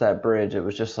crossed that bridge, it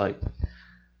was just like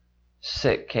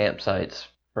sick campsites.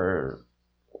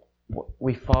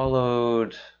 We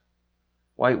followed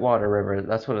Whitewater River.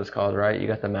 That's what it's called, right? You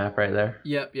got the map right there?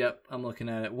 Yep. I'm looking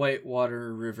at it.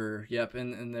 Whitewater River. Yep.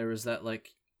 And there was that like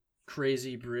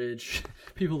crazy bridge.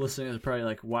 People listening are probably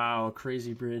like, wow,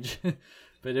 crazy bridge.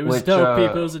 But it was dope,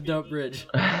 people. It was a dope bridge.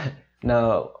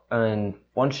 No, and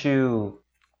plus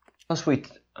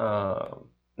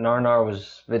Narnar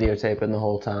was videotaping the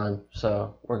whole time.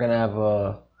 So we're going to have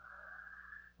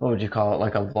what would you call it?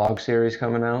 Like a vlog series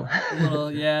coming out?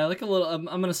 I'm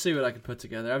gonna see what I can put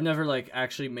together. I've never like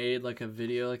actually made like a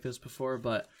video like this before,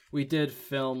 but we did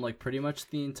film like pretty much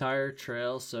the entire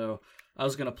trail, so I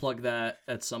was gonna plug that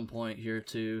at some point here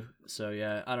too. So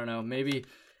yeah, I don't know. Maybe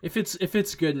if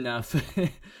it's good enough,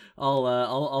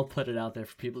 I'll put it out there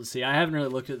for people to see. I haven't really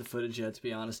looked at the footage yet, to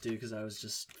be honest, dude, because I was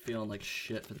just feeling like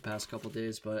shit for the past couple of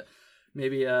days. But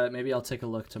maybe I'll take a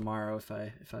look tomorrow if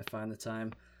I find the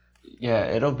time. Yeah,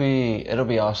 it'll be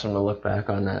awesome to look back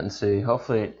on that and see.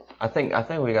 Hopefully, I think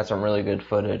we got some really good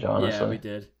footage, honestly. Yeah, we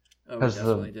did. Oh, we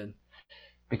definitely did.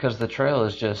 Because the trail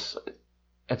is just,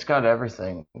 it's got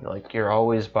everything. Like, you're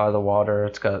always by the water.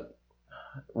 It's got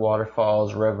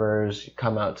waterfalls, rivers. You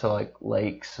come out to like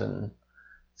lakes, and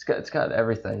it's got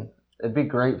everything. It'd be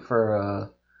great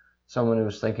for someone who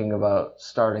was thinking about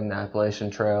starting the Appalachian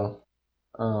Trail.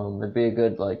 It'd be a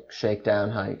good like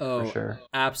shakedown hike for sure.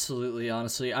 Absolutely,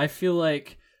 honestly. I feel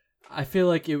like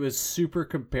it was super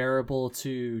comparable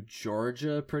to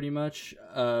Georgia pretty much.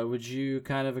 Would you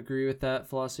kind of agree with that,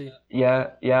 Flossie? Yeah,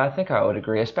 I think I would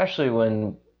agree, especially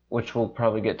which we'll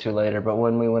probably get to later, but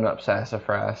when we went up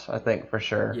Sassafras, I think for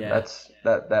sure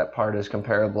that part is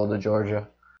comparable to Georgia.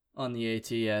 On the AT,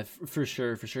 yeah, for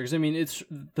sure. Because I mean, it's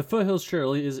the Foothills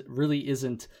Trail really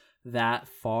isn't that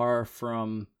far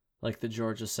from like the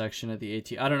Georgia section of the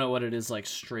AT. I don't know what it is like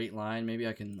straight line. Maybe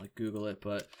I can like Google it,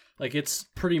 but like it's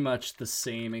pretty much the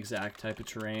same exact type of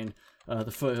terrain. The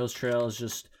Foothills Trail is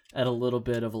just at a little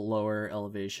bit of a lower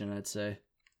elevation, I'd say.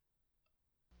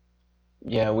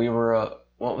 Yeah, we were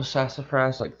what was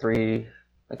Sassafras, like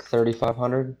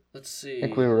 3,500? Let's see. I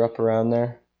think we were up around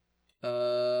there.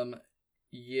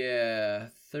 Yeah,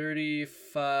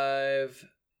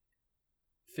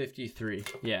 3553.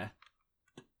 Yeah.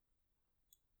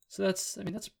 So that's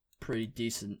pretty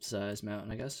decent sized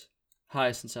mountain, I guess.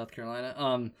 Highest in South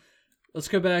Carolina. Let's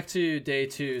go back to day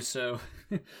 2. So,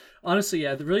 honestly,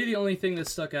 yeah, really the only thing that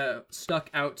stuck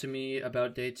out to me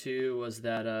about day 2 was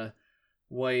that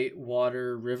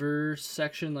Whitewater River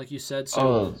section, like you said.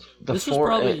 So this was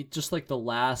probably just like the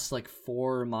last like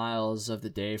 4 miles of the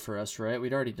day for us, right?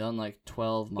 We'd already done like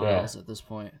 12 miles at this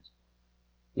point.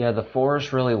 Yeah, the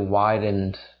forest really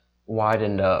widened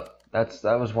up.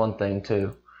 That was one thing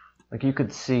too. Like you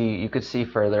could see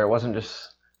further. It wasn't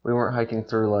just, we weren't hiking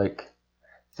through like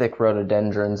thick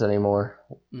rhododendrons anymore,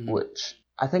 which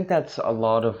I think that's a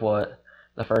lot of what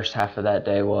the first half of that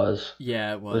day was.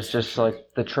 Yeah, it was. It was just like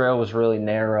the trail was really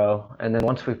narrow, and then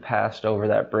once we passed over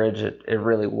that bridge, it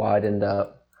really widened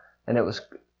up, and it was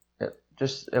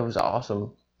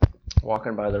awesome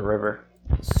walking by the river.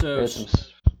 So we had some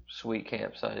sweet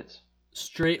campsites.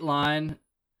 Straight line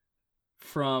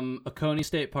from Oconee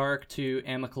State Park to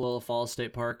Amicalola Falls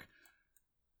State Park,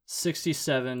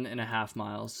 67.5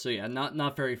 miles. So yeah,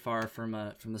 not very far from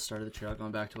the start of the trail.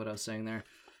 Going back to what I was saying there,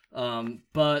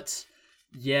 but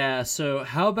yeah. So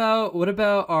what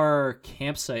about our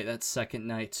campsite that second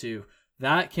night too?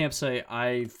 That campsite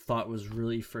I thought was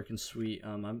really freaking sweet.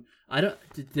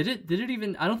 Did it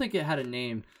even? I don't think it had a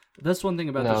name. That's one thing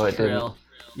about this trail.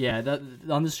 Yeah,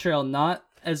 on this trail, not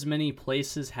as many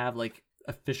places have like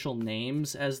official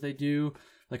names as they do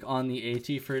like on the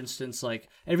AT, for instance. Like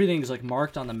everything's like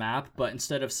marked on the map, but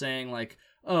instead of saying like,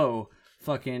 oh,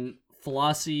 fucking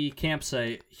Flossie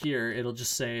campsite here, it'll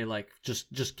just say like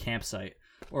just campsite.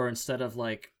 Or instead of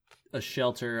like a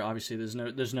shelter, obviously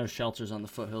there's no shelters on the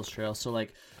Foothills Trail, so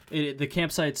like the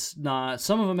campsite's not,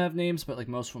 some of them have names, but like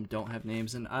most of them don't have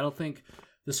names, and I don't think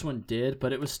this one did,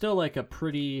 but it was still like a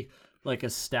pretty like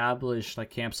established like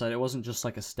campsite. It wasn't just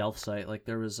like a stealth site. Like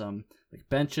there was like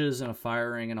benches and a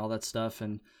fire ring and all that stuff.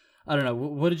 And I don't know,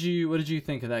 what did you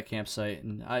think of that campsite?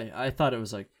 And I thought it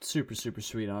was like super super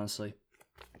sweet, honestly.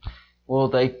 Well,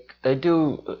 they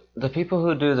do, the people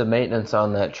who do the maintenance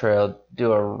on that trail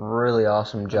do a really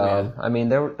awesome job. Yeah. I mean,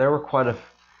 there were quite a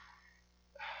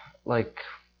I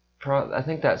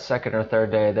think that second or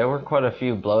third day there were quite a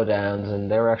few blowdowns,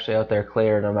 and they were actually out there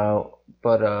clearing them out.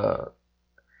 But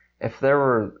if there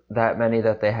were that many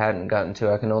that they hadn't gotten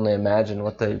to, I can only imagine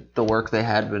what the work they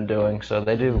had been doing. So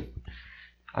they do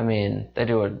a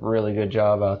really good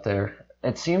job out there.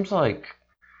 It seems like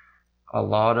a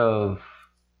lot of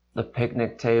the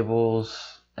picnic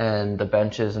tables and the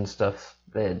benches and stuff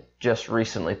they had just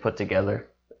recently put together.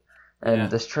 And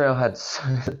this trail had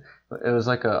it was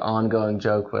like an ongoing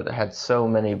joke, but it had so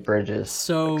many bridges.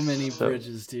 So many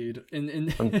bridges, dude.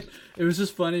 And it was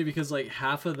just funny because like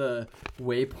half of the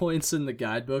waypoints in the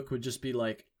guidebook would just be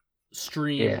like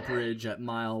stream bridge at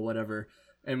mile whatever.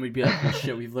 And we'd be like, oh,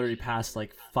 shit, we've literally passed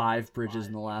like 5 bridges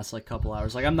in the last like couple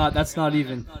hours. Like that's not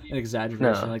even an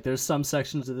exaggeration. No. Like there's some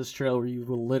sections of this trail where you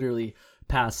will literally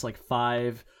pass like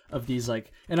 5 of these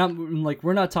like, and I'm like,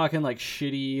 we're not talking like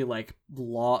shitty like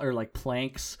or like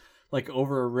planks like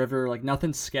over a river, like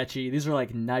nothing sketchy. These are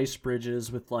like nice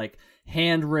bridges with like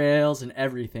handrails and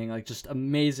everything, like just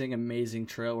amazing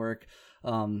trail work.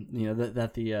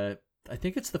 That the I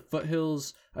think it's the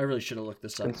Foothills. I really should have looked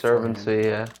this up. Conservancy,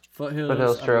 yeah.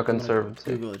 Foothills Trail I'm gonna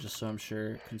Conservancy. Google it just so I'm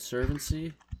sure.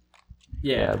 Conservancy.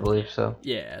 Yeah, I believe so.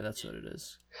 Yeah, that's what it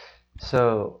is.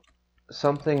 So,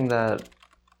 something that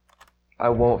I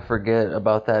won't forget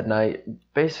about that night.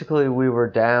 Basically, we were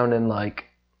down in like,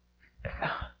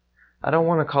 I don't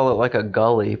want to call it like a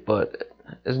gully, but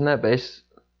isn't that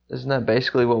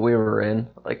basically what we were in?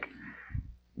 Like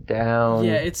down.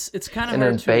 Yeah, it's kind of an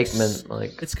hard embankment.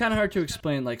 It's kind of hard to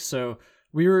explain. Like, so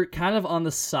we were kind of on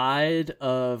the side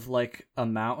of like a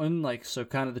mountain. Like, so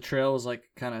kind of the trail was like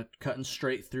kind of cutting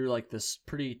straight through like this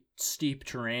pretty steep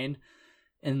terrain,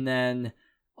 and then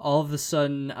all of a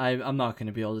sudden, I'm not going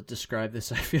to be able to describe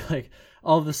this. I feel like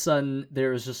all of a sudden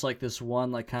there was just like this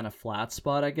one like kind of flat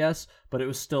spot, I guess, but it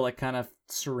was still like kind of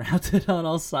surrounded on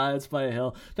all sides by a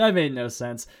hill. That made no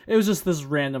sense. It was just this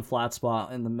random flat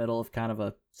spot in the middle of kind of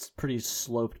a pretty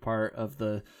sloped part of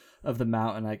the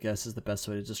mountain, I guess is the best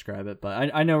way to describe it. But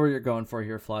I know where you're going for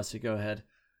here, Flossie. Go ahead.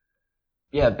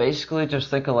 Yeah, basically just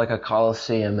think of like a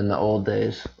coliseum in the old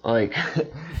days. Like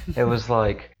it was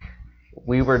like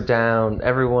we were down,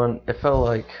 everyone, it felt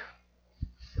like,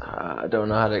 I don't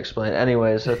know how to explain.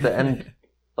 Anyways, at the end,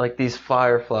 like these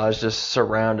fireflies just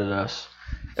surrounded us.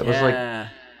 It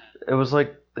was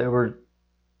like they were,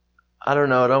 I don't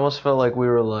know, it almost felt like we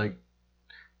were like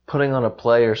putting on a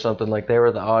play or something, like they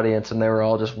were the audience and they were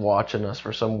all just watching us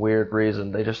for some weird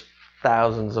reason.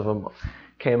 Thousands of them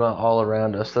came out all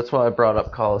around us. That's why I brought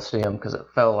up Coliseum, because it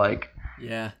felt like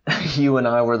you and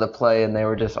I were the play and they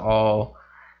were just all,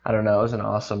 I don't know, it was an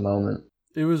awesome moment.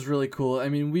 It was really cool. I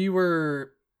mean, we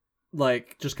were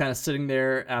like just kind of sitting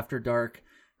there after dark.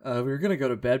 We were going to go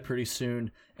to bed pretty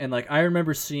soon. And like, I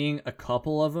remember seeing a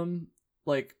couple of them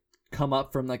like come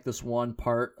up from like this one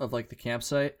part of like the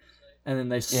campsite. And then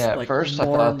they at first I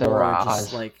thought they were eyes.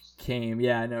 Just like came.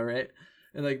 Yeah, I know, right?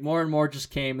 And like more and more just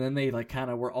came, and then they like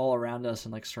kind of were all around us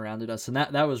and like surrounded us. And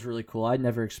that was really cool. I'd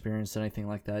never experienced anything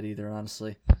like that either,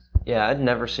 honestly. Yeah, I'd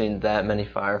never seen that many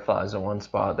fireflies in one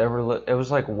spot. It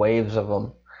was like waves of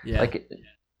them. Yeah. Like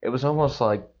it was almost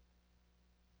like,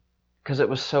 because it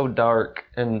was so dark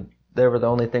and they were the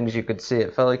only things you could see.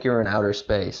 It felt like you were in outer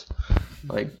space.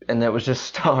 Like, and it was just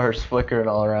stars flickering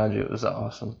all around you. It was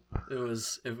awesome. It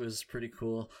was pretty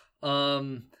cool.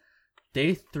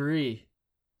 Day 3.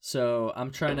 So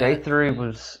I'm trying to. I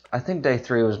think day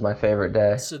 3 was my favorite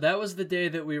day. So that was the day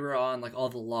that we were on like all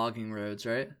the logging roads,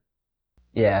 right?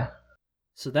 Yeah.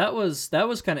 So that was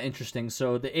kind of interesting.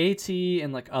 So the AT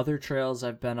and like other trails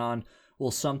I've been on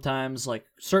will sometimes like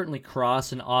certainly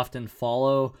cross and often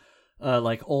follow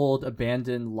like old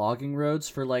abandoned logging roads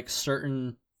for like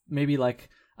certain, maybe like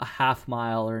a half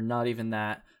mile or not even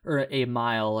that, or a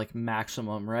mile like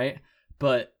maximum, right?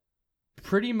 But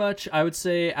pretty much I would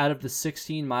say out of the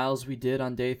 16 miles we did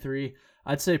on day 3,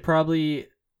 I'd say probably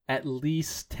at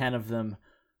least 10 of them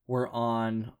were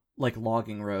on like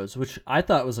logging roads, which I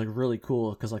thought was like really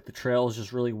cool because like the trail is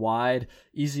just really wide,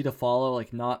 easy to follow,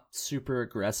 like not super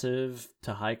aggressive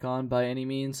to hike on by any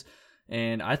means.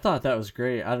 And I thought that was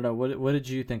great. I don't know, what did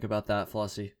you think about that,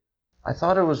 Flossie? I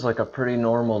thought it was like a pretty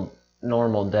normal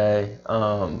day,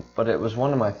 but it was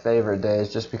one of my favorite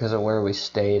days just because of where we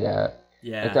stayed at.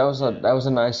 Yeah, like that was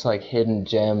a nice like hidden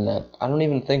gem that I don't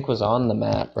even think was on the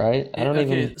map, right?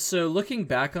 So looking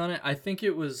back on it, I think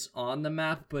it was on the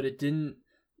map, but it didn't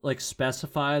like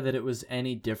specify that it was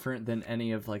any different than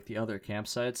any of like the other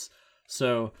campsites.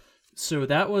 So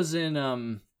that was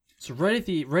in so right at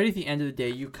the end of the day,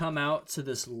 you come out to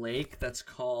this lake that's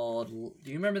called,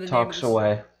 do you remember the name of this?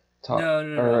 Toxaway.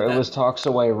 No. It was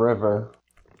Toxaway River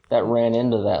that ran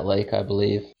into that lake, I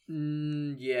believe.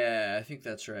 Yeah, I think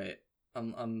that's right.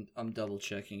 I'm double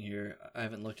checking here. I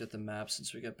haven't looked at the map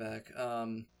since we got back.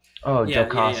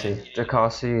 Jocassee.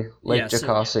 Jocassee, Lake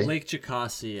Jocassee. So Lake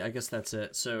Jocassee, I guess that's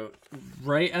it. So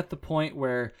right at the point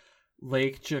where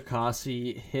Lake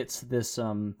Jocassee hits this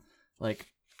like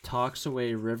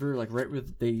Toxaway River, like right where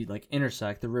they like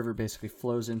intersect, the river basically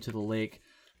flows into the lake.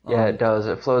 Yeah, it does.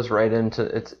 It flows right into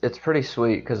it's pretty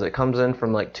sweet because it comes in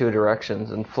from like 2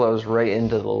 directions and flows right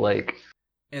into the lake.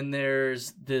 And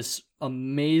there's this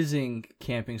amazing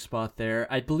camping spot there.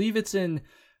 I believe it's in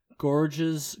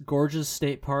Gorges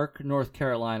State Park, North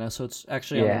Carolina. So it's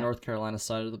actually on the North Carolina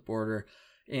side of the border.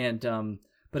 And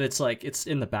but it's like it's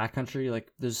in the backcountry.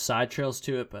 Like there's side trails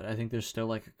to it, but I think there's still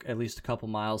like at least a couple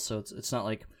miles. So it's not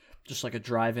like just like a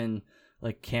drive-in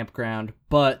like campground.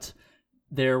 But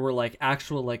there were like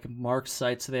actual like marked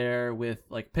sites there with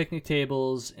like picnic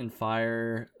tables and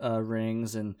fire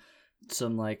rings and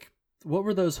some like, what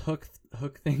were those hook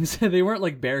things? They weren't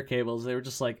like bear cables. They were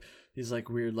just like these like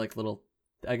weird like little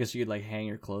I guess you could like hang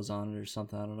your clothes on it or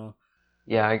something. I don't know.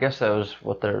 Yeah, I guess I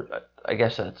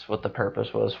guess that's what the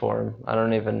purpose was for them. I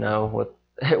don't even know what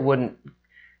it wouldn't.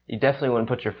 You definitely wouldn't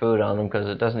put your food on them because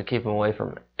it doesn't keep them away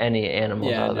from any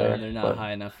animals Yeah, out no, there. they're not But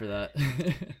high enough for that.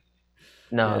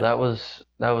 no, Yeah.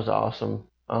 that was awesome.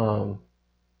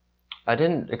 I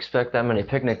didn't expect that many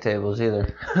picnic tables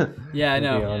either. Yeah, I To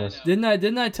be know. honest.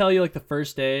 Didn't I tell you like the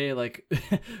first day, like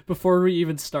before we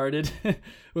even started,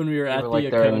 when we were You at were the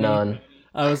like there are Oconee, none.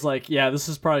 I was like, yeah, this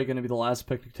is probably going to be the last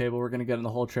picnic table we're going to get on the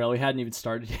whole trail. We hadn't even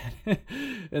started yet.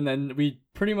 And then we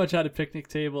pretty much had a picnic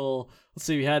table. Let's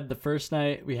see, we had the first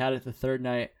night, we had it the third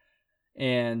night,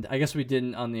 and I guess we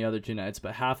didn't on the other 2 nights,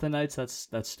 but half the nights, that's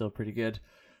still pretty good.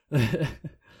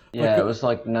 Yeah, Like, it was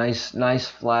like nice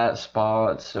flat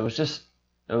spots. It was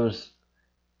it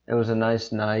was a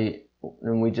nice night,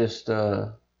 and we just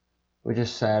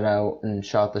sat out and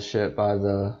shot the shit by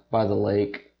the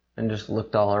lake and just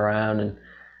looked all around, and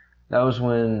that was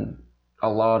when a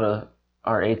lot of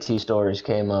our AT stories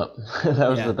came up. That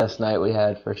was yeah, the best night we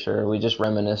had for sure. We just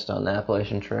reminisced on the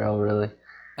Appalachian Trail really, and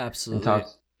absolutely.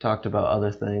 talked about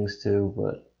other things too,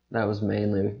 but that was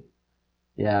mainly,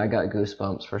 yeah, I got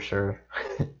goosebumps for sure.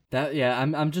 Yeah,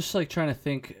 I'm just like trying to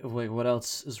think of like what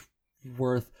else is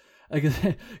worth,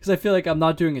 because I feel like I'm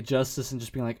not doing it justice and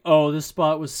just being like, oh, this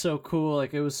spot was so cool,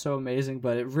 like it was so amazing,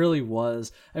 but it really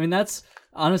was. I mean, that's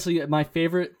honestly my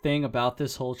favorite thing about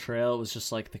this whole trail was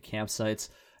just like the campsites.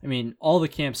 I mean, all the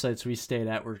campsites we stayed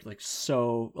at were like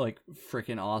so like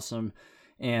freaking awesome,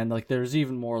 and like there's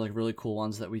even more like really cool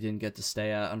ones that we didn't get to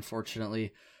stay at,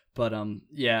 unfortunately. But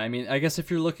yeah, I mean, I guess if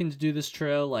you're looking to do this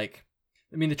trail, like,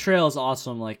 I mean, the trail is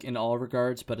awesome, like in all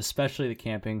regards, but especially the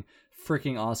camping,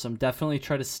 freaking awesome. Definitely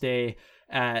try to stay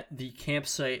at the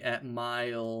campsite at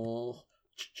mile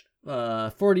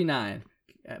 49.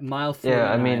 At mile 49.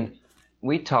 Yeah, I mean,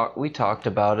 we talked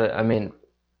about it. I mean,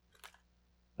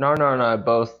 Narnar and I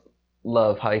both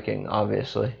love hiking,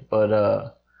 obviously,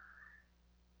 but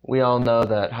we all know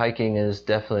that hiking is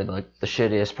definitely like the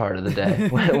shittiest part of the day.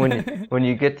 When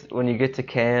you get to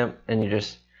camp and you're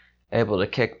just able to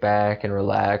kick back and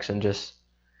relax and just,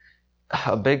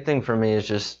 a big thing for me is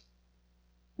just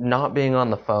not being on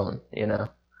the phone, you know.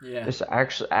 Yeah. Just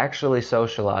actually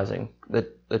socializing.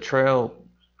 The trail,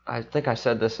 I think I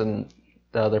said this in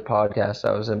the other podcast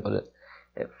I was in, but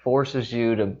it forces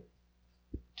you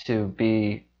to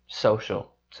be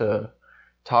social, to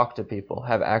talk to people,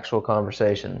 have actual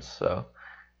conversations. So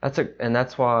that's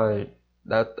why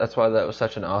that was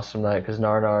such an awesome night, because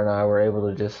Narnar and I were able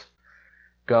to just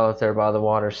go out there by the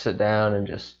water, sit down, and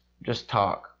just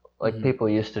talk like people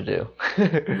used to do.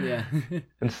 Yeah.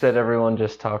 Instead, everyone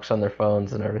just talks on their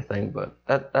phones and everything. But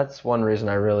that's one reason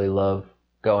I really love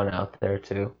going out there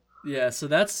too. Yeah, so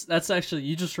that's actually,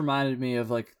 you just reminded me of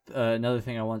like another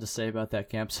thing I wanted to say about that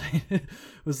campsite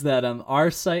was that our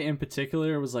site in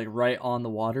particular was like right on the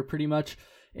water pretty much,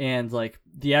 and like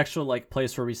the actual like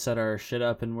place where we set our shit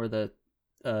up and where the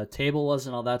table was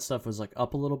and all that stuff was like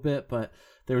up a little bit, but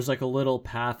there was like a little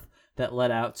path that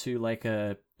led out to like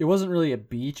it wasn't really a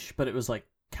beach, but it was like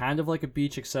kind of like a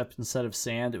beach, except instead of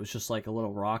sand it was just like a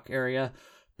little rock area,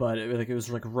 but it was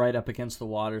like right up against the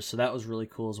water, so that was really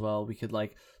cool as well. We could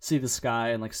like see the sky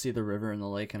and like see the river and the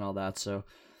lake and all that. So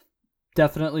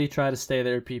definitely try to stay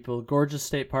there, people. Gorgeous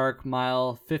State Park,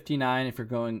 mile 59 if you're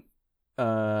going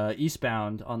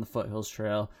eastbound on the Foothills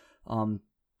Trail.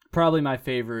 Probably my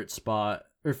favorite spot,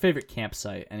 or favorite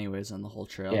campsite anyways, on the whole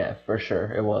trail. Yeah, for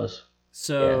sure it was.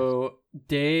 So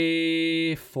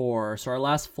day 4, so our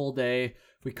last full day,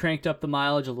 we cranked up the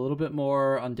mileage a little bit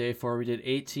more. On day 4 we did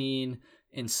 18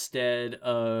 instead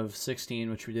of 16,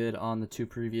 which we did on the 2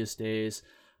 previous days.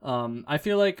 I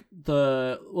feel like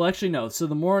so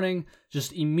the morning,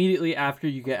 just immediately after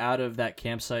you get out of that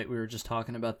campsite we were just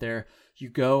talking about there, you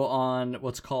go on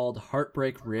what's called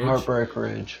Heartbreak Ridge. Heartbreak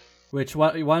Ridge. Which,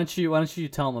 why don't you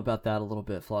tell them about that a little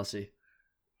bit, Flossie?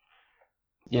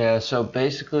 Yeah, so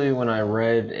basically when I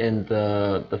read in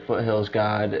the Foothills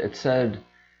Guide, it said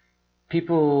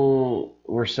people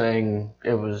were saying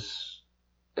it was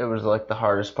like the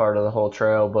hardest part of the whole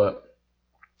trail, but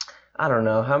I don't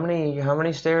know how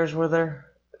many stairs were there.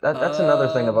 That's another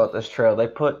thing about this trail. They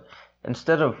put,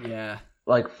 instead of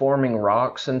like forming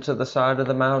rocks into the side of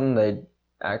the mountain,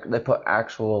 they put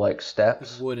actual like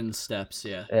steps, wooden steps.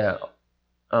 Yeah.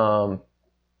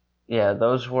 Yeah,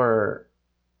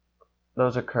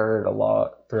 those occurred a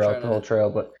lot throughout the whole trail,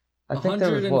 but I think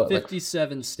there was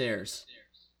 157 stairs.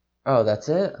 Oh, that's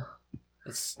it?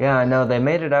 Yeah, I know. They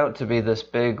made it out to be this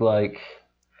big, like,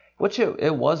 which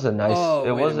it was a nice,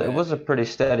 it was a pretty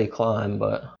steady climb,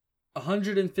 but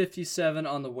 157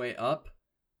 on the way up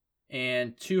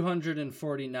and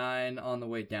 249 on the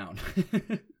way down.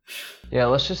 Yeah,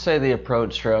 let's just say the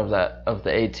approach trail of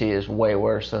the AT is way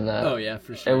worse than that. Oh yeah,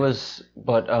 for sure. It was,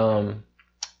 but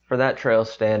for that trail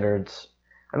standards,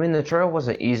 I mean the trail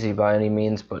wasn't easy by any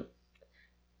means, but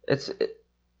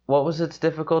what was its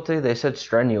difficulty? They said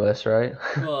strenuous, right?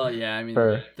 Well, yeah, I mean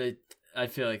I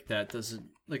feel like that doesn't,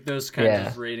 like, those kinds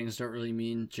of ratings don't really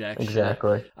mean jack shit.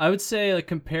 Exactly. I would say, like,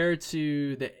 compared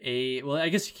to well, I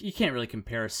guess you can't really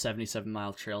compare a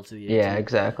 77-mile trail to the 18. Yeah,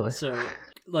 exactly. So,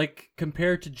 like,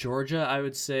 compared to Georgia, I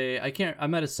would say, I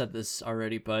might have said this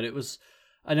already, but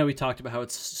I know we talked about how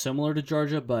it's similar to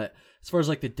Georgia, but as far as,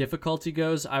 like, the difficulty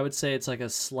goes, I would say it's, like, a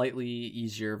slightly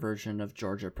easier version of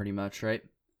Georgia, pretty much, right?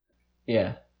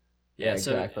 Yeah. Yeah,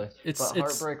 exactly. But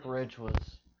Heartbreak Ridge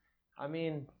was, I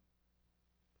mean,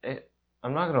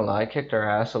 I'm not gonna lie, I kicked our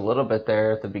ass a little bit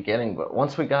there at the beginning, but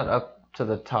once we got up to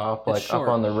the top, like up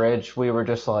on the ridge, we were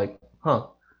just like, huh.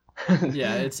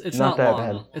 Yeah, it's not that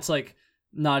long. Bad. It's like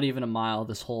not even a mile,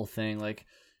 this whole thing. Like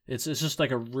it's just like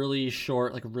a really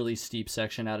short, like really steep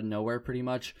section out of nowhere, pretty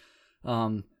much.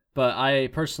 But I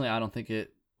personally, I don't think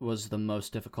it was the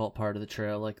most difficult part of the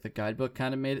trail. Like the guidebook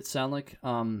kind of made it sound like.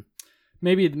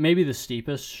 Maybe the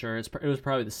steepest. Sure, it was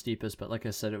probably the steepest, but like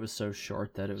I said, it was so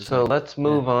short that it was. So let's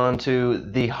move on to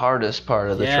the hardest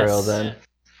part of the trail then.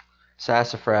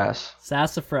 Sassafras.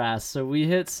 Sassafras. So we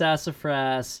hit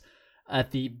Sassafras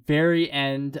at the very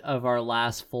end of our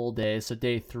last full day, so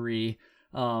day 3.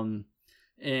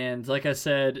 And like I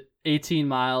said, 18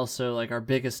 miles, so like our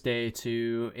biggest day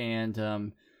too,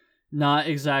 and not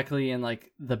exactly in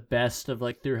like the best of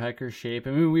like thru hiker shape.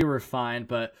 I mean, we were fine,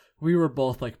 but we were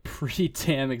both like pretty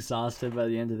damn exhausted by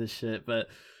the end of this shit. But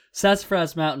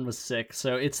Sassafras Mountain was sick.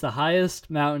 So it's the highest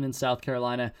mountain in South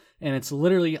Carolina, and it's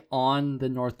literally on the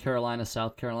North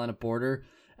Carolina-South Carolina border,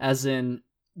 as in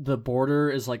the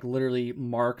border is like literally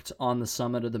marked on the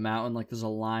summit of the mountain. Like there's a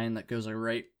line that goes like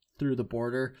right through the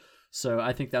border. So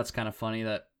I think that's kind of funny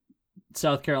that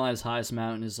South Carolina's highest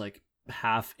mountain is like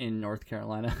half in North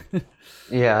Carolina.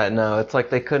 Yeah, no, it's like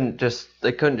they couldn't just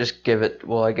give it.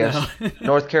 Well, I guess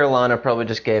North Carolina probably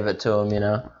just gave it to them, you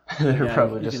know. They're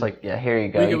probably just like, yeah, here you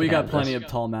go. We got plenty of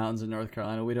tall mountains in North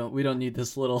Carolina. We don't need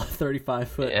this little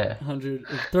 35-foot,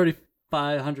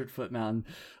 3,500-foot mountain.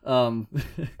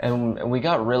 And we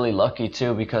got really lucky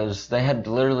too, because they had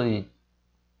literally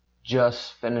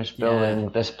just finished building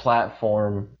this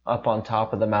platform up on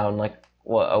top of the mountain, like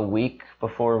a week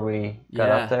before we got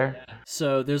up there.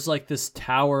 So there's like this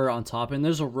tower on top, and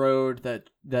there's a road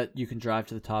that you can drive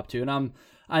to the top too. And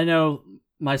I know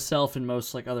myself and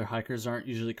most like other hikers aren't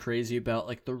usually crazy about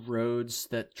like the roads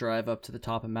that drive up to the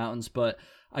top of mountains, but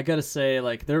I gotta say,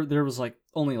 like there was like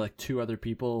only like 2 other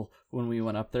people when we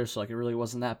went up there, so like it really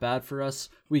wasn't that bad for us.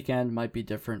 Weekend might be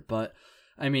different, but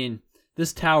I mean,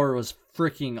 this tower was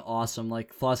freaking awesome.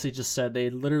 Like Flossie just said, they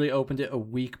literally opened it a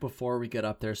week before we get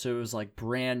up there. So it was like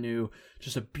brand new,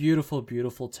 just a beautiful,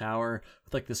 beautiful tower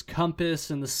with like this compass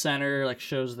in the center, like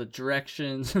shows the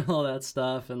directions and all that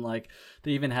stuff. And like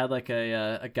they even had like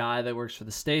a guy that works for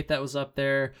the state that was up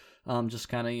there, just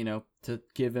kind of, you know, to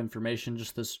give information.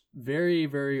 Just this very,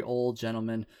 very old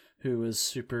gentleman who was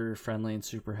super friendly and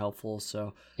super helpful.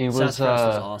 So Sassafras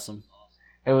was awesome.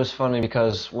 It was funny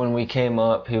because when we came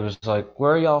up, he was like,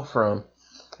 "Where are y'all from?"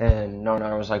 And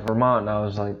Nonar was like, "Vermont." And I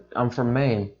was like, "I'm from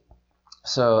Maine."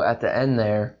 So at the end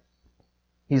there,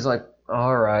 he's like,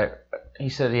 "All right." He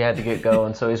said he had to get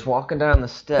going. So he's walking down the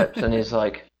steps and he's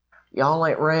like, "Y'all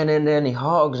ain't ran into any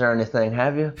hogs or anything,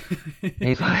 have you?"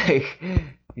 He's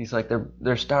like,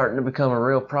 they're starting to become a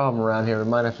real problem around here. We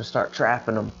might have to start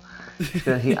trapping them.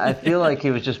 I feel like he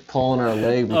was just pulling our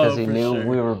leg because he knew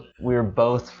we were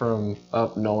both from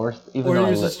up north. Or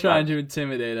he was just trying to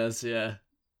intimidate us, yeah.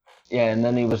 Yeah, and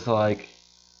then he was like,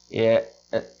 yeah.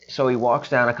 So he walks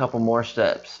down a couple more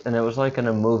steps, and it was like in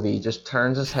a movie. He just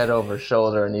turns his head over his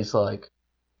shoulder, and he's like,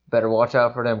 "Better watch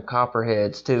out for them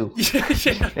copperheads, too."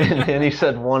 And then he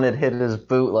said one had hit his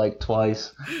boot like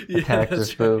twice, attacked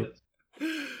his boot.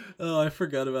 Oh, I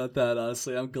forgot about that,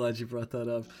 honestly. I'm glad you brought that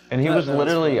up. And he was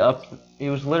literally up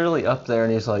there,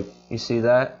 and he's like, "You see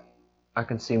that? I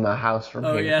can see my house from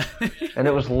here." Oh, yeah. And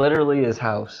it was literally his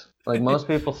house. Like, most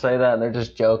people say that, and they're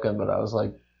just joking, but I was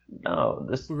like, no,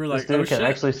 this dude can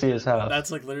actually see his house. That's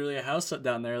like literally a house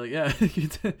down there. Like, yeah.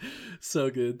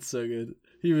 So good, so good.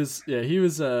 He was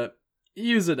a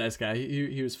nice guy.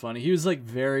 He was funny. He was like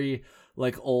very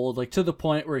like old, like to the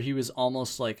point where he was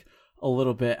almost like a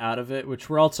little bit out of it, which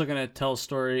we're also going to tell a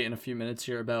story in a few minutes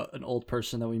here about an old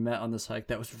person that we met on this hike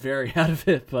that was very out of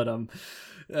it. But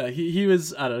he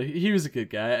was, I don't know, he was a good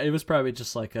guy. It was probably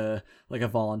just like a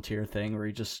volunteer thing where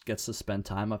he just gets to spend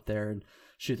time up there and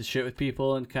shoot the shit with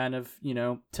people and kind of,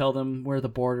 tell them where the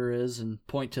border is and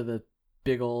point to the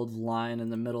big old line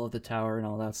in the middle of the tower and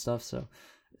all that stuff. So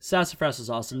Sassafras is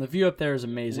awesome. The view up there is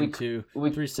amazing too. We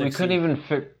 360.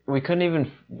 couldn't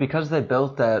even because they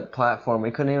built that platform. We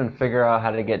couldn't even figure out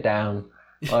how to get down.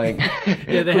 Like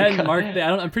yeah, they hadn't marked.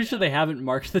 I'm pretty sure they haven't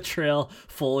marked the trail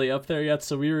fully up there yet.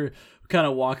 So we were kind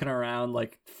of walking around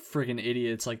like friggin'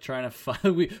 idiots, like trying to find.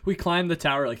 We climbed the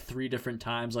tower like 3 different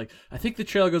times. Like, I think the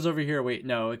trail goes over here. Wait,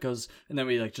 no, it goes, and then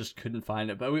we like just couldn't find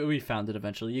it. But we found it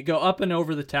eventually. You go up and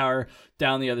over the tower,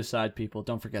 down the other side. People,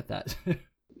 don't forget that.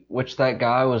 Which that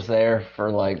guy was there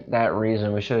for like that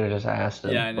reason. We should have just asked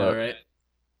him. Yeah, I know, right?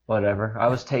 Whatever. I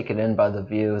was taken in by the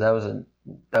view. That was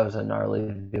a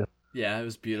gnarly view. Yeah, it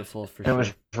was beautiful for It sure.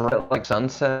 was right like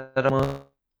sunset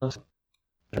almost.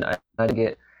 And I didn't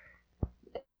get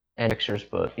any pictures,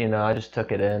 but I just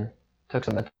took it in. Took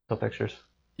some mental pictures.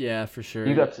 Yeah, for sure.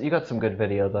 You got some good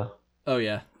video though. Oh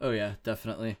yeah,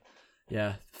 definitely.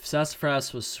 Yeah,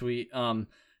 Sassafras was sweet. Then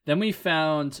we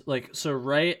found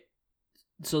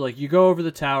so you go over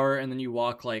the tower and then you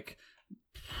walk like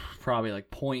probably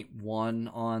like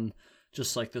 0.1 on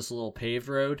just like this little paved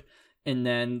road, and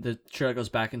then the trail goes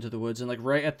back into the woods, and like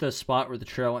right at the spot where the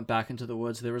trail went back into the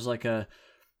woods, there was like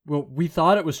we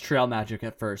thought it was trail magic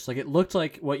at first. Like, it looked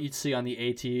like what you'd see on the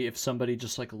AT if somebody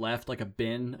just like left like a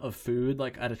bin of food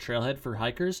like at a trailhead for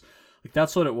hikers. Like,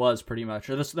 that's what it was pretty much,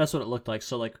 or that's what it looked like.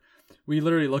 So like we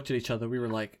literally looked at each other. We were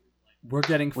like, we're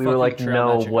getting fucking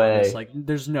trail magic on this. Like,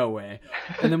 there's no way.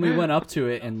 And then we went up to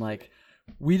it and like,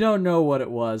 we don't know what it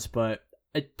was, but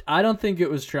I don't think it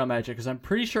was trail magic because I'm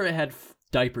pretty sure it had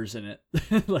diapers in it.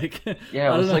 Like,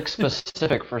 yeah, it was like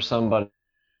specific for somebody.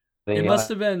 It must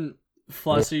have been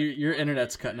Flossie. Your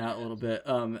internet's cutting out a little bit.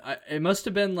 It must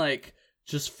have been like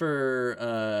just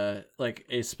for like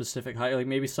a specific hike. Like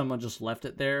maybe someone just left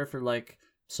it there for like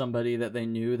somebody that they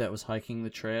knew that was hiking the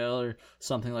trail or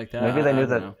something like that. Maybe they knew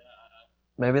that.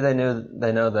 Maybe they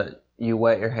know that you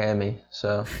wet your hammy,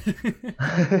 so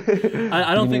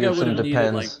I don't think I would have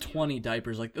needed like 20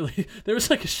 diapers. Like there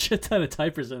was like a shit ton of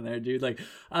diapers in there, dude. Like,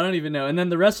 I don't even know. And then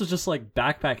the rest was just like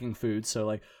backpacking food. So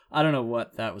like, I don't know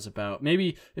what that was about.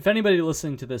 Maybe if anybody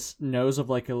listening to this knows of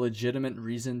like a legitimate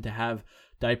reason to have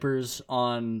diapers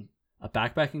on a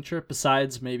backpacking trip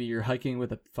besides maybe you're hiking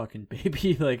with a fucking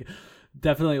baby, like,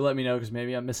 definitely let me know, because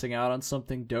maybe I'm missing out on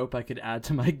something dope I could add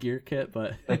to my gear kit.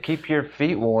 But they keep your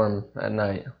feet warm at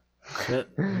night. Shit,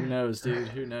 who knows, dude?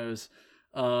 Who knows?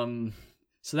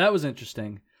 So that was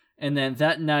interesting. And then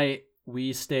that night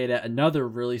we stayed at another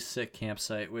really sick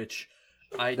campsite, which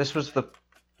This was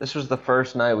the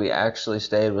first night we actually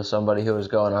stayed with somebody who was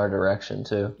going our direction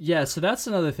too. Yeah, so that's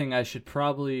another thing I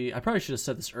probably should have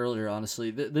said this earlier, honestly.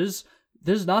 There's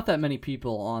not that many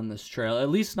people on this trail, at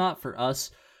least not for us.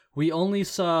 We only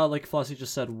saw, like Flossie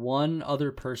just said, one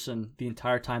other person the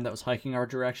entire time that was hiking our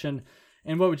direction.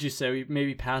 And what would you say? We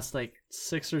maybe passed like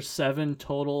 6 or 7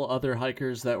 total other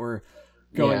hikers that were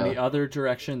going the other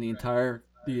direction the entire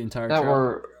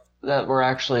trail. That were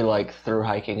actually like through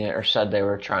hiking it, or said they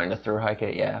were trying to through hike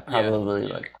it. Yeah, probably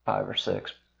like 5 or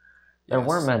 6. There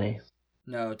weren't many.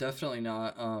 No, definitely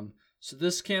not. So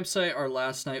this campsite, our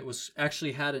last night,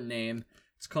 actually had a name.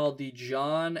 It's called the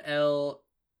John L.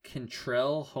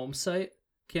 Cantrell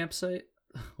campsite.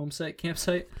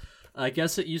 I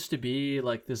guess it used to be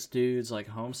like this dude's like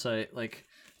home site, like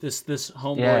this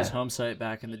homeboy's home site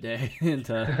back in the day. And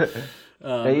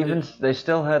they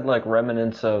still had like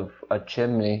remnants of a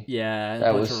chimney. Yeah, and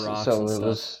a bunch of rocks and stuff.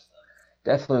 Was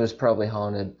definitely probably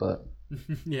haunted, but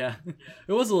yeah,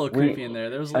 it was a little creepy in there.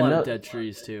 There was a lot of dead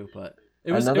trees too, but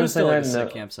it was still like a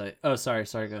sick campsite. Oh, sorry,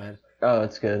 go ahead. Oh,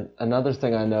 it's good. Another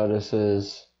thing I noticed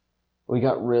is we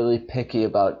got really picky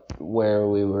about where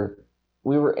we were.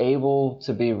 We were able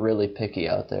to be really picky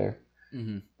out there.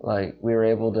 Mm-hmm. Like,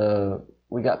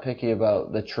 we got picky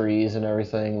about the trees and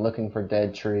everything, looking for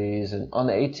dead trees. And on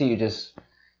the AT,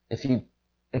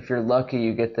 if you're lucky,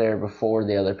 you get there before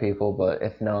the other people, but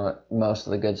if not, most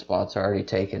of the good spots are already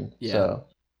taken. Yeah. So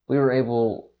we were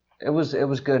able, it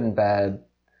was good and bad.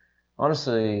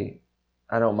 Honestly,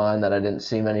 I don't mind that I didn't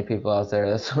see many people out there.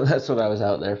 That's what I was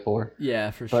out there for.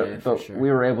 Yeah, for sure. But we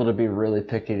were able to be really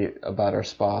picky about our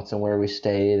spots and where we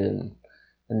stayed, and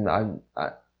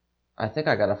I think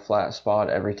I got a flat spot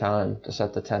every time to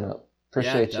set the tent up.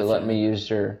 Appreciate you letting me use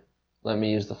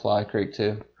the Fly Creek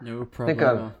too. No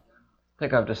problem. I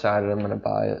think I've decided I'm gonna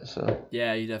buy it. So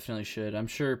yeah, you definitely should. I'm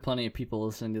sure plenty of people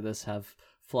listening to this have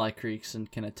Fly Creeks and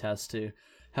can attest to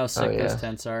how sick those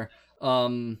tents are.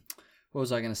 What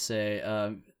was I going to say?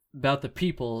 About the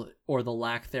people, or the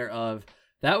lack thereof,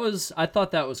 I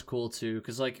thought that was cool too,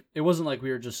 because like it wasn't like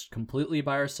we were just completely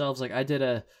by ourselves. Like I did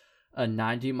a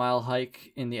 90-mile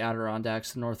hike in the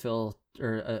Adirondacks, the Northville,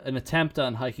 or an attempt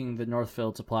on hiking the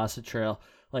Northville to Placid Trail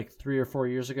like 3 or 4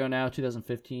 years ago now,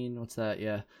 2015. What's that?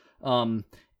 Yeah.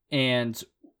 And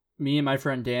me and my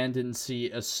friend Dan didn't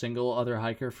see a single other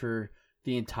hiker for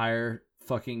the entire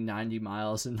fucking 90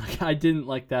 miles, and like I didn't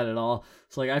like that at all.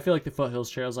 So like I feel like the Foothills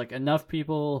Trail is like enough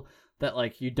people that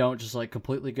like you don't just like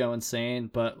completely go insane,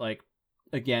 but like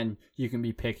again, you can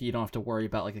be picky. You don't have to worry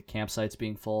about like the campsites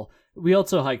being full. We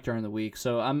also hike during the week,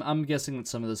 so I'm guessing that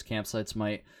some of those campsites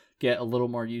might get a little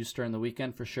more use during the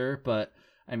weekend for sure. But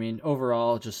I mean,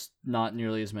 overall, just not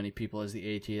nearly as many people as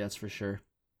the AT. That's for sure.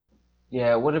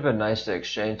 Yeah, it would have been nice to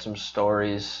exchange some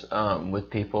stories with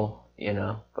people,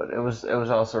 But it was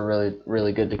also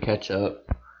really good to catch up,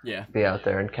 Yeah, be out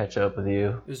there and catch up with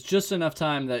you. it was just enough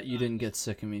time that you didn't get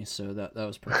sick of me, so that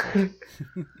was perfect.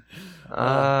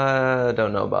 I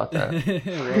don't know about that.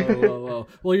 Whoa.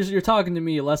 Well, you're talking to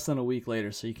me less than a week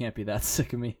later, so you can't be that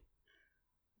sick of me.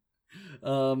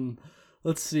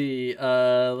 Let's see.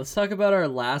 Let's talk about our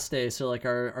last day. So like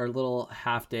our little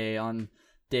half day on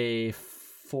day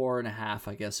 4.5,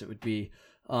 I guess it would be.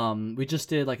 We just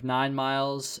did like 9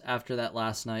 miles after that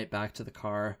last night back to the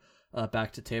car,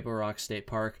 back to Table Rock State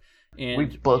Park. And we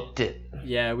booked it.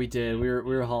 Yeah, we did. We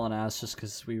were hauling ass just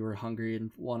because we were hungry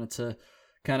and wanted to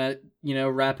kind of,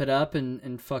 wrap it up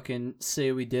and fucking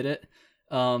say we did it.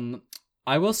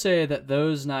 I will say that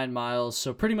those 9 miles,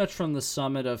 so pretty much from the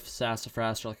summit of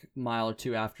Sassafras, or like a mile or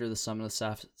two after the summit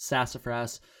of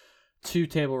Sassafras to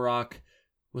Table Rock,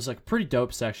 was like a pretty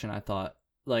dope section, I thought.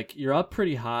 Like, you're up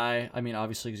pretty high. I mean,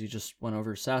 obviously, because you just went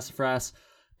over Sassafras.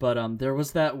 But there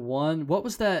was that one, what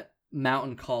was that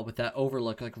mountain called with that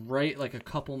overlook? Like, right, like a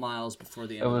couple miles before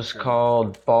the end It of the was trail.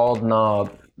 called Bald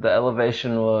Knob. The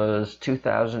elevation was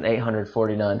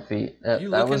 2,849 feet. Are you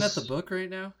looking at the book right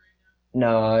now?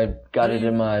 No, I got it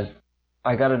in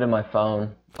my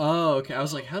phone. Oh, okay. I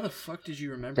was like, how the fuck did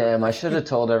you remember Damn, that? I should have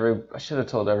told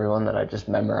everyone that I just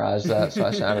memorized that so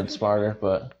I sounded smarter,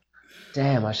 but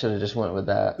damn, I should have just went with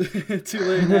that. Too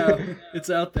late now. It's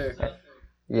out there.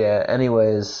 Yeah,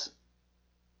 anyways,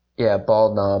 yeah,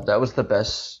 Bald Knob, that was the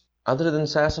best. Other than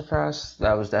Sassafras,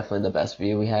 that was definitely the best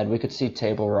view we had. We could see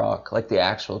Table Rock, like the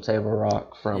actual Table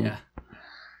Rock from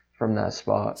that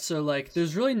spot. So like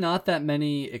there's really not that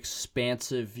many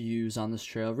expansive views on this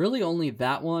trail. Really only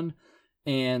that one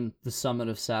and the summit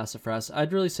of Sassafras.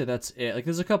 I'd really say that's it. Like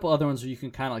there's a couple other ones where you can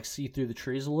kind of like see through the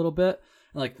trees a little bit.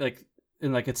 And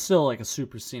it's still like a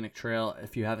super scenic trail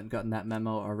if you haven't gotten that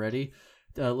memo already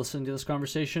listening to this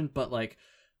conversation, but like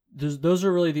those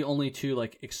are really the only two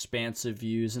like expansive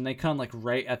views, and they come like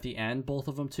right at the end, both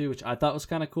of them too, which I thought was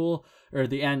kind of cool. Or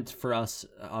the end for us,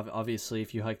 obviously,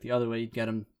 if you hike the other way, you'd get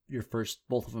them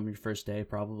both of them your first day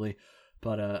probably.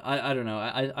 But I don't know.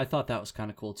 I thought that was kind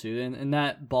of cool too, and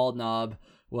that Bald Knob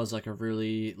was like a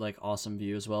really like awesome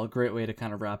view as well. A great way to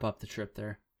kind of wrap up the trip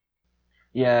there.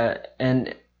 Yeah,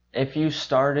 and if you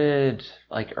started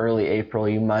like early April,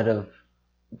 you might have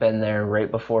been there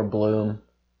right before bloom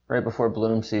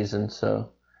season, so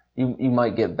you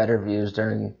might get better views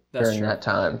during that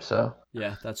time. So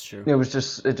yeah, that's true.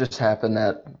 It just happened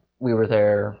that we were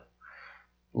there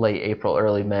late April,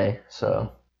 early May,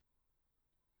 so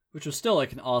which was still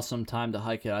like an awesome time to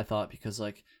hike it, I thought, because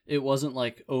like it wasn't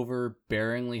like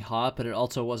overbearingly hot, but it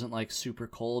also wasn't like super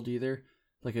cold either.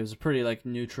 Like it was a pretty like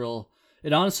neutral.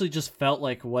 It honestly just felt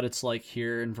like what it's like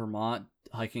here in Vermont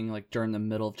hiking like during the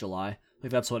middle of July.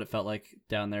 Like that's what it felt like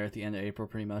down there at the end of April,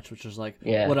 pretty much, which is like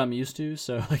what I'm used to.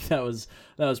 So like that was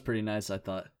pretty nice, I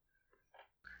thought.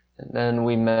 And then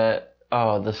we met.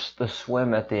 Oh, the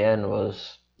swim at the end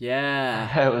was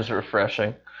that was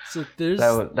refreshing. So there's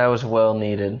that was well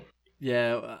needed.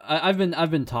 Yeah, I've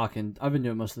been talking. I've been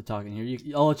doing most of the talking here.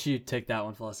 I'll let you take that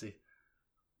one, Flossie.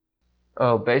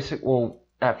 Oh, well,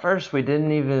 at first we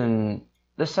didn't even.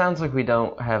 This sounds like we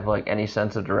don't have like any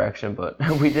sense of direction, but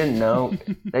we didn't know.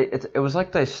 It was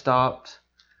like they stopped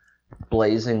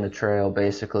blazing the trail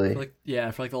basically. For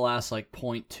like the last like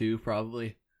 0.2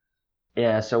 probably.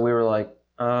 Yeah, so we were like,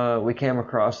 we came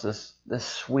across this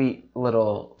sweet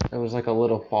little. It was like a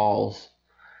little falls,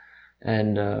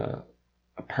 and a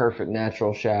perfect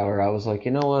natural shower. I was like,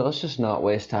 you know what? Let's just not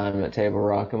waste time at Table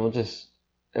Rock, and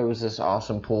It was this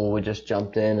awesome pool. We just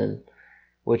jumped in, and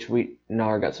which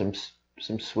Nar got some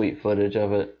sweet footage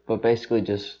of it, but basically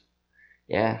just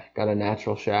got a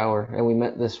natural shower. And we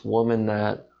met this woman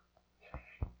that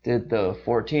did the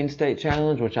 14 state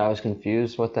challenge, which I was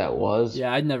confused what that was.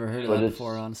 Yeah, I'd never heard of that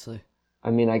before, honestly.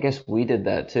 I mean, I guess we did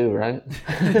that too, right?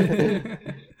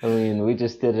 I mean, we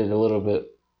just did it a little bit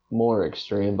more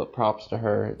extreme, but props to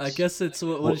her. I guess it's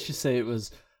what did she say? It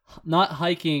was not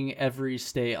hiking every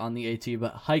state on the AT,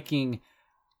 but hiking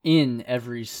in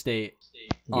every state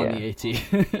on the AT.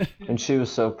 And she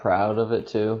was so proud of it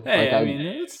too. Hey, like, I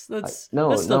mean, that's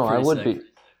no, still I would sick. be.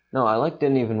 No, I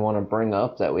didn't even want to bring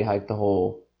up that we hiked the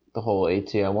whole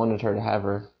AT. I wanted her to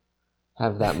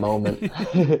have that moment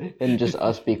and just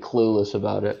us be clueless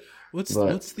about it. What's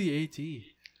the AT?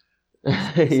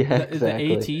 Yeah,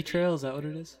 exactly. The AT trail, is that what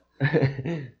it is?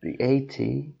 The AT.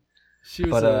 She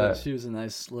was a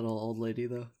nice little old lady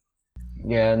though.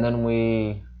 Yeah, and then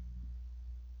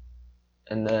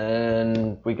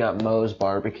we got Moe's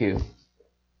barbecue.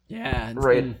 Yeah,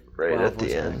 right at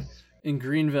the end. In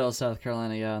Greenville, South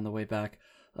Carolina, yeah, on the way back.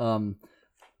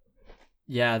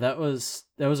 Yeah, that was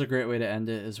a great way to end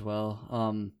it as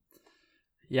well.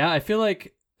 Yeah, I feel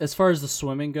like as far as the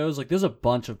swimming goes, like there's a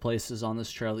bunch of places on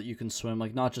this trail that you can swim,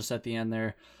 like not just at the end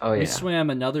there. Oh yeah. We swam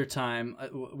another time.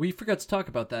 We forgot to talk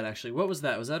about that actually. What was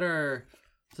that? Was that our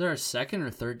second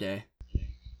or third day?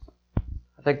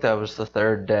 I think that was the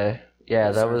third day.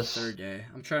 Yeah, that was third day.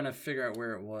 I'm trying to figure out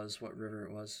where it was, what river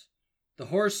it was. The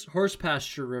Horse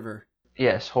Pasture River.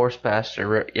 Yes, Horse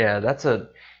Pasture. Yeah,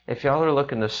 if y'all are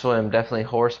looking to swim, definitely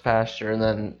Horse Pasture. And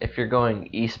then if you're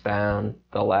going eastbound,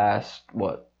 the last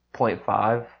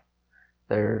 0.5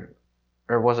 there,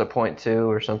 or was it 0.2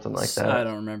 or something like that? I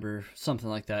don't remember. Something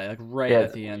like that, like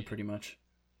at the end, pretty much.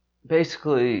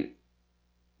 Basically,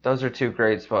 those are two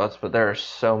great spots, but there are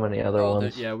so many other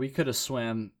ones. Yeah, we could have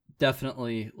swam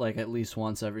definitely like at least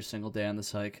once every single day on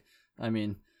this hike. I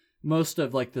mean, most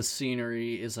of like the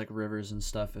scenery is like rivers and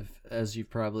stuff, as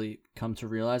you've probably come to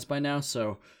realize by now.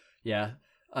 So yeah,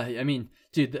 I mean,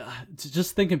 dude,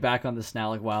 just thinking back on this now,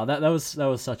 like wow, that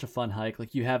was such a fun hike.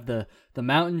 Like you have the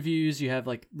mountain views, you have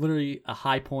like literally a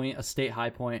high point, a state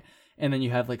high point, and then you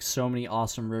have like so many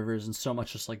awesome rivers and so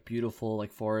much just like beautiful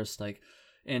like forest, like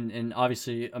and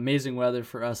obviously amazing weather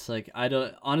for us. Like I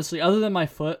don't honestly, other than my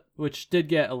foot, which did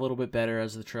get a little bit better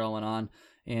as the trail went on,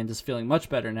 and is feeling much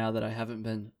better now that I haven't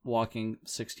been walking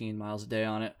 16 miles a day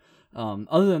on it.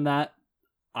 Other than that,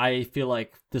 I feel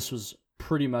like this was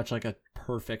pretty much like a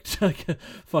perfect like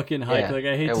fucking hike. Yeah, like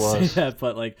I hate to say that,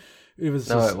 but like it was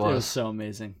so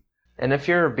amazing. And if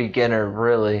you're a beginner,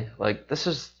 really, like this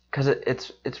is because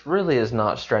it's really is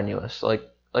not strenuous. Like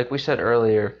we said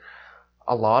earlier,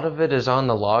 a lot of it is on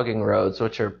the logging roads,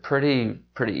 which are pretty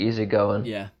easy going.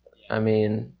 Yeah. I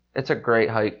mean, it's a great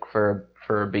hike for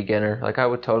a beginner. Like I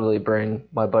would totally bring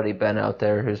my buddy Ben out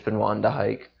there who's been wanting to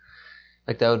hike.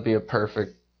 Like that would be a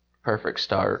perfect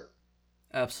start.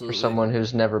 Absolutely. For someone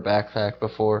who's never backpacked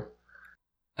before.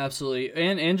 Absolutely.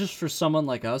 And just for someone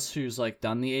like us who's like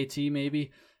done the AT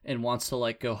maybe and wants to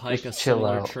like go hike a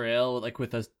similar trail like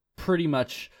with a pretty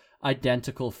much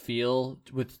identical feel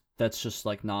with that's just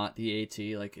like not the AT,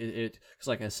 like it because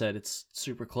like I said, it's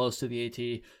super close to the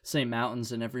AT, same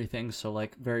mountains and everything, so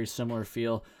like very similar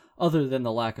feel other than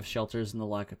the lack of shelters and the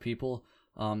lack of people.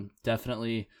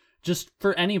 Definitely just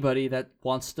for anybody that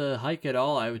wants to hike at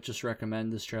all, I would just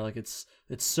recommend this trail. Like it's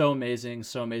so amazing,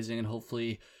 and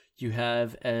hopefully you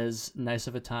have as nice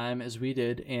of a time as we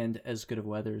did and as good of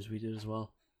weather as we did as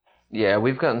well. Yeah,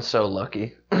 we've gotten so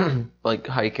lucky like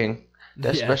hiking,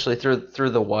 especially through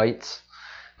the whites.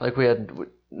 Like we had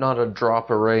not a drop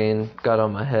of rain got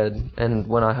on my head, and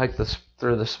when I hiked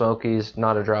through the Smokies,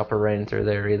 not a drop of rain through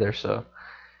there either. So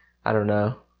I don't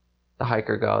know, the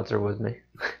hiker gods are with me.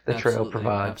 The trail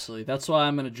provides. Absolutely, that's why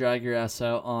I'm gonna drag your ass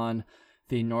out on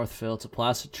the Northville to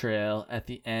Placid Trail at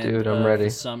the end of ready. The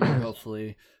summer.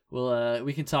 Hopefully,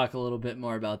 we can talk a little bit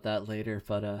more about that later.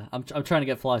 But I'm trying to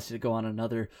get Flossie to go on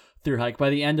another through hike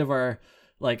by the end of our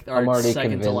second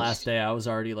convinced. to last day. I was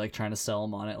already like trying to sell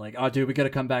him on it. Like, oh, dude, we got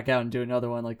to come back out and do another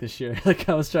one like this year. Like,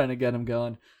 I was trying to get him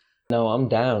going. No, I'm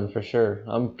down for sure.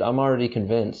 I'm already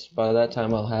convinced. By that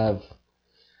time, I'll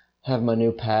have my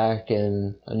new pack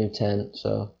and a new tent.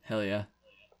 So hell yeah.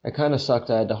 It kind of sucked.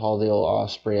 I had to haul the old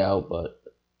Osprey out, but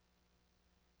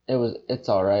it's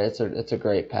all right. It's a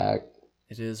great pack.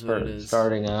 It is what it is.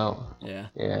 Starting out. Yeah.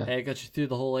 Yeah. Hey, I got you through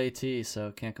the whole AT,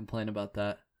 so can't complain about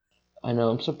that. I know,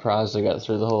 I'm surprised I got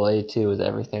through the whole AT with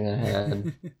everything I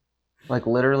had. Like,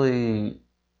 literally,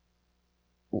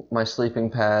 my sleeping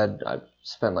pad, I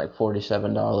spent like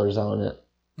 $47 on it.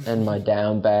 And my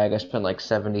down bag, I spent like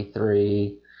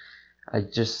 $73.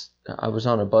 I was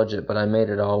on a budget, but I made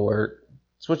it all work.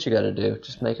 It's what you gotta do.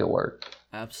 Just make it work.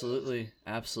 Absolutely.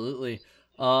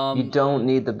 You don't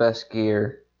need the best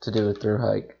gear to do a through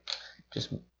hike.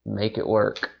 Just make it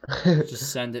work.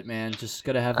 Just send it, man. Just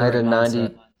gotta have the right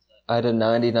mindset. I had a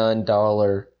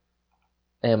 $99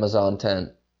 Amazon tent.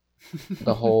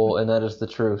 and that is the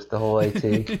truth, the whole AT,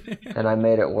 and I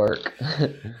made it work.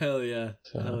 Hell yeah.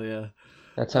 So Hell yeah.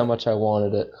 that's how much I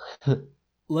wanted it.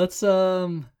 Let's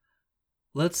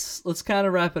let's kind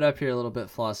of wrap it up here a little bit,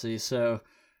 Flossie. So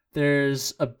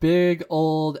there's a big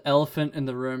old elephant in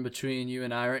the room between you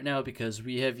and I right now because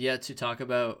we have yet to talk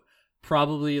about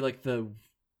probably like the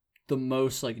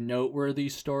most like noteworthy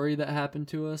story that happened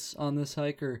to us on this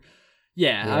hike. Or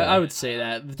yeah. I would say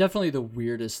that definitely the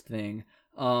weirdest thing.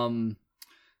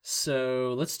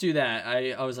 So let's do that.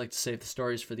 I always like to save the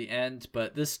stories for the end,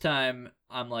 but this time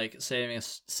I'm like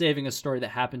saving a story that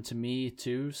happened to me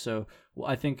too. So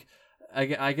I think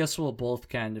I guess we'll both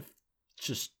kind of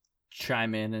just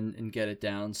chime in and get it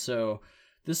down. So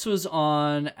this was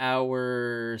on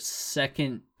our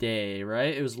second day,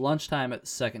 right? It was lunchtime at the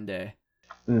second day.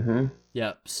 Mm-hmm.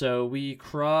 Yep. So we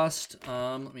crossed.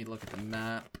 Let me look at the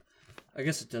map. I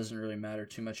guess it doesn't really matter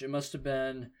too much. It must have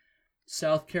been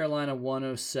South Carolina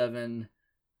 107,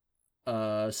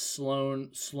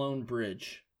 Sloan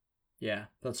Bridge. Yeah,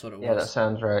 that's what it was. Yeah, that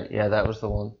sounds right. Yeah, that was the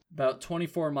one. About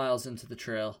 24 miles into the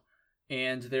trail,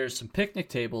 and there's some picnic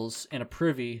tables and a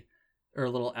privy, or a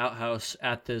little outhouse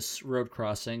at this road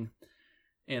crossing,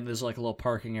 and there's like a little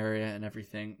parking area and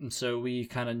everything. And so we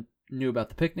kind of knew about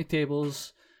the picnic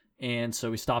tables, and so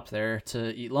we stopped there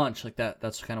to eat lunch. Like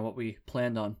that's kind of what we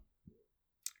planned on.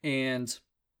 And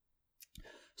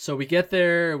so we get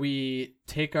there, we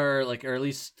take our, like, or at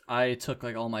least I took,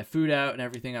 like, all my food out and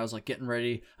everything. I was, like, getting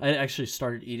ready. I actually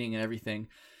started eating and everything.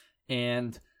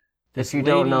 And if you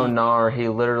don't know Nar, he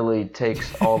literally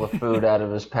takes all the food out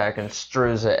of his pack and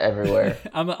strews it everywhere.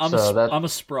 I'm a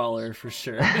sprawler for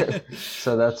sure.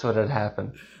 So that's what had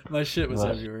happened. My shit was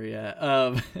everywhere,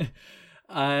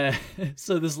 yeah.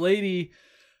 So this lady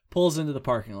pulls into the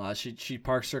parking lot. She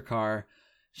parks her car.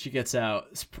 She gets out.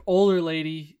 This older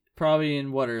lady, probably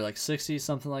in what, her like 60s,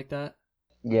 something like that.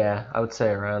 Yeah, I would say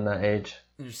around that age.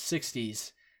 In her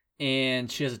 60s,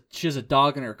 and she has a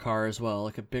dog in her car as well,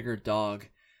 like a bigger dog.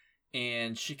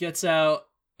 And she gets out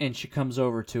and she comes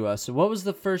over to us. So what was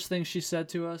the first thing she said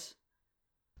to us?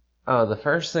 Oh, the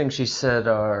first thing she said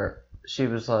she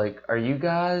was like, "Are you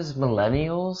guys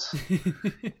millennials?"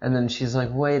 And then she's like,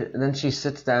 "Wait." And then she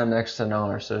sits down next to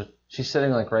Nar. So she's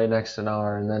sitting like right next to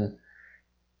Nar, and then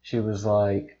she was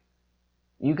like,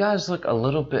 "You guys look a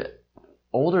little bit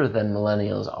older than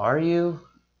millennials, are you?"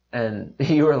 And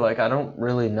you were like, "I don't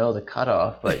really know the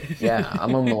cutoff, but yeah,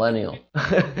 I'm a millennial."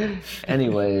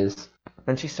 Anyways,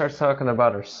 then she starts talking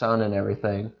about her son and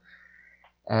everything,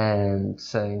 and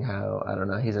saying how, I don't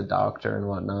know, he's a doctor and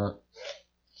whatnot.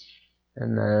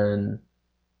 And then,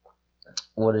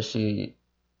 what is she?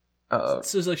 So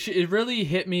it's like it really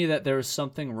hit me that there was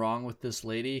something wrong with this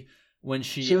lady when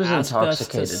she was asked us to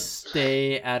intoxicated.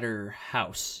 stay at her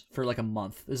house for like a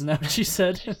month. Isn't that what she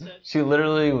said? She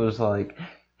literally was like,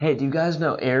 "Hey, do you guys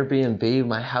know Airbnb?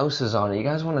 My house is on it. You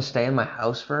guys want to stay in my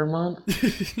house for a month?"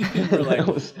 We're like,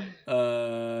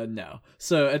 no.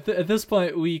 So at this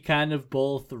point, we kind of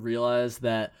both realized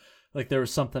that like there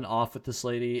was something off with this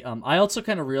lady. I also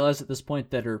kind of realized at this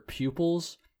point that her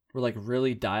pupils were like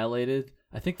really dilated.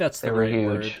 I think that's the right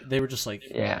word. They were just like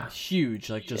huge,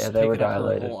 like just taking up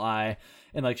her whole eye,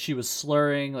 and like she was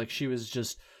slurring, like she was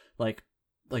just like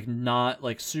not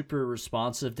like super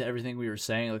responsive to everything we were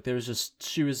saying. Like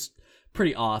she was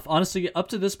pretty off. Honestly, up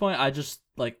to this point,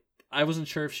 I wasn't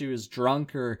sure if she was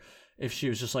drunk or if she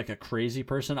was just like a crazy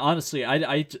person. Honestly,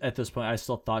 I at this point I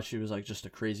still thought she was like just a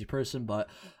crazy person, but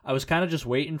I was kind of just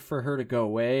waiting for her to go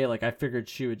away. Like I figured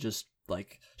she would just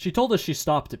like, she told us she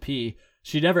stopped to pee.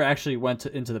 She never actually went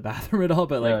into the bathroom at all,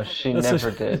 but like, no, she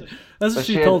never did. That's what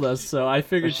she told us. So I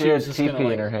figured she was just gonna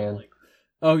in her hand.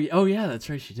 Oh yeah, that's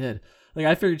right, she did. Like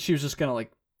I figured she was just gonna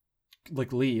like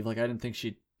leave. Like I didn't think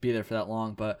she'd be there for that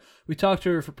long. But we talked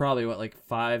to her for probably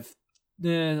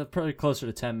probably closer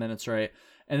to 10 minutes, right?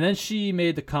 And then she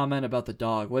made the comment about the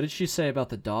dog. What did she say about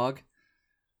the dog?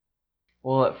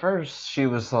 Well, at first she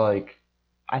was like,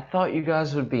 "I thought you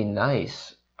guys would be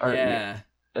nice." Yeah.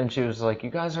 And she was like, "You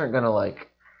guys aren't gonna like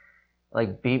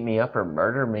beat me up or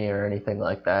murder me or anything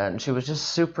like that." And she was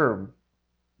just super.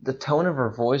 The tone of her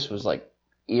voice was like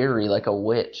eerie, like a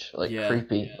witch, like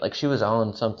creepy, like she was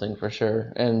on something for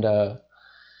sure. And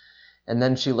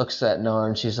then she looks at Nar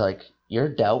and she's like, "You're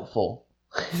doubtful,"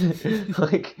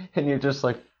 like, and you're just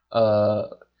like,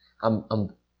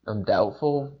 I'm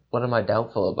doubtful. What am I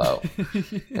doubtful about?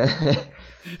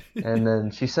 And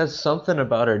then she said something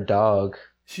about her dog.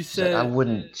 She said, "I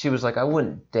wouldn't." She was like, "I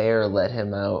wouldn't dare let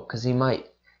him out because he might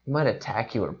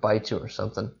attack you or bite you or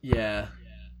something." Yeah.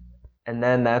 And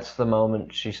then that's the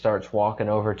moment she starts walking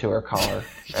over to her car,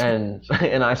 and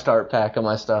I start packing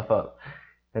my stuff up.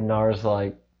 And Nars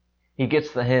like, he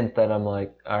gets the hint that I'm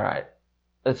like, all right,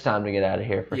 it's time to get out of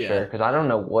here for sure. Because I don't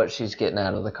know what she's getting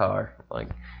out of the car. Like,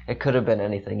 it could have been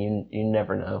anything. You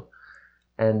never know.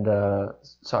 And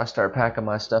so I start packing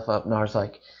my stuff up. Nars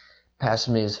like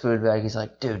passing me his food bag. He's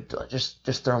like, dude,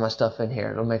 just throw my stuff in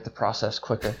here. It'll make the process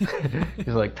quicker. He's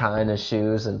like tying his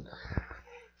shoes. And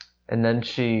then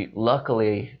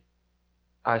luckily,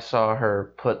 I saw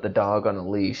her put the dog on a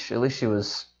leash. At least she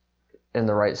was in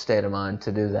the right state of mind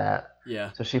to do that.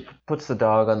 Yeah. So she puts the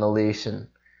dog on the leash and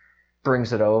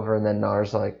brings it over, and then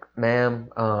Nars like, ma'am,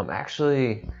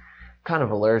 actually kind of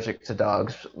allergic to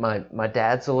dogs. My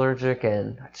dad's allergic,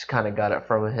 and I just kind of got it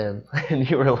from him. And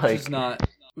you were like, she's not.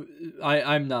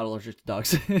 I'm not allergic to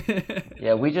dogs.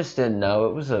 Yeah, we just didn't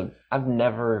know. I've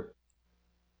never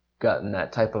gotten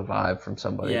that type of vibe from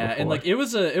somebody before. And like it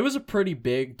was a pretty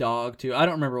big dog too. I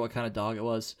don't remember what kind of dog it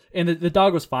was. And the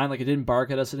dog was fine. Like it didn't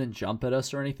bark at us, it didn't jump at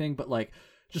us or anything, but like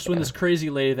just when this crazy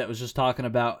lady that was just talking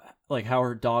about like how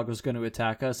her dog was going to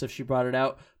attack us if she brought it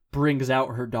out brings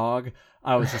out her dog,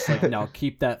 I was just like, no,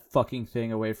 keep that fucking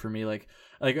thing away from me. Like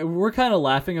we're kind of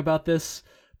laughing about this,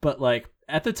 but like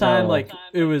at the time,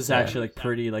 it was actually like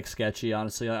pretty like sketchy,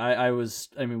 honestly. I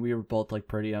mean, we were both like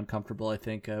pretty uncomfortable, I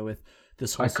think, with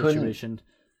this whole situation.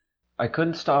 I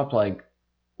couldn't stop like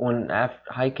when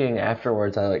hiking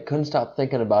afterwards. I like couldn't stop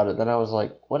thinking about it. Then I was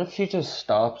like, what if she just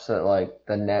stops at like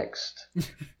the next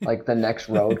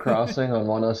road crossing on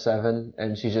 107,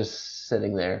 and she's just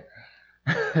sitting there.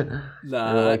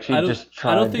 Like she just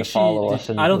tried to follow us.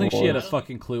 I don't think she had a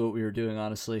fucking clue what we were doing,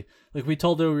 honestly. Like we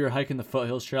told her we were hiking the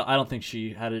Foothills Trail. I don't think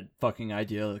she had a fucking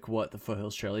idea like what the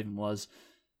Foothills Trail even was.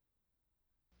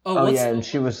 And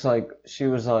she was like,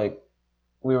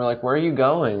 we were like, where are you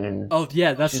going? And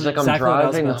that's she's like, exactly I'm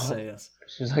driving what I was about to say. Yes.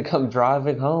 She's like, I'm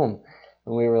driving home,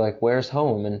 and we were like, where's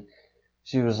home? And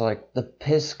she was like, the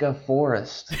Pisgah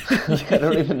Forest. Like, I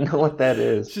don't even know what that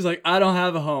is. She's like, I don't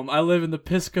have a home. I live in the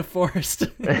Pisgah Forest.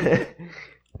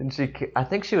 And I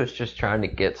think she was just trying to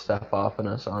get stuff off on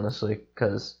us, honestly,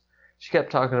 because she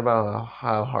kept talking about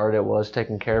how hard it was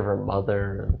taking care of her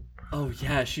mother.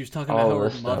 And she was talking about how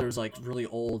her mother's like really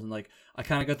old, and like I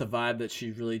kind of got the vibe that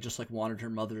she really just like wanted her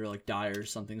mother to like die or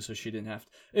something, so she didn't have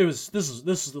to. This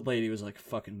is the lady was like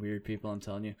fucking weird people. I'm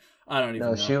telling you, I don't even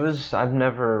know. She was. I've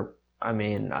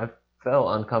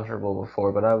felt uncomfortable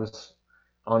before, but I was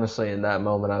honestly in that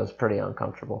moment I was pretty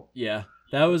uncomfortable. Yeah,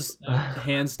 that was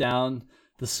hands down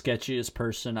the sketchiest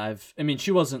person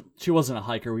she wasn't a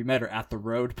hiker. We met her at the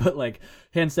road, but like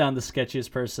hands down the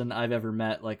sketchiest person I've ever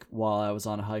met like while I was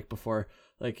on a hike before.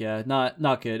 Like, yeah,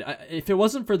 not good. If it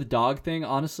wasn't for the dog thing,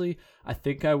 honestly, I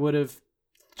think I would have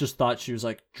just thought she was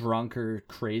like drunk or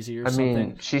crazy or something. I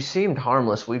mean, she seemed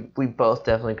harmless. We both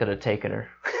definitely could have taken her.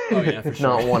 Oh yeah, for sure.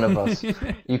 Not one of us.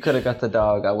 You could have got the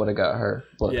dog. I would have got her.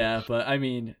 Look. Yeah, but I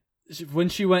mean, when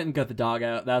she went and got the dog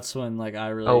out, that's when like I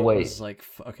really was like,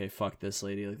 okay, fuck this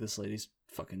lady. Like this lady's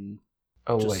fucking.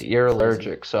 Oh wait, you're crazy.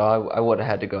 Allergic, so I would have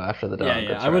had to go after the dog.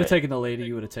 Yeah. I would have taken the lady.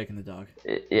 You would have taken the dog.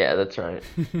 Yeah, that's right.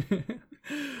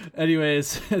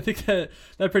 Anyways, I think that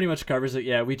pretty much covers it.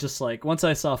 Yeah, we just like once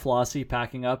I saw Flossie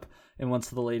packing up, and once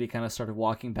the lady kind of started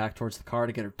walking back towards the car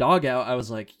to get her dog out, I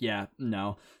was like, yeah,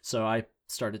 no. So I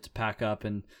started to pack up,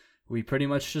 and we pretty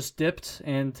much just dipped.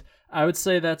 And I would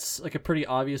say that's like a pretty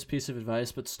obvious piece of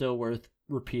advice, but still worth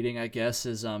repeating, I guess,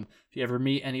 is if you ever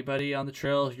meet anybody on the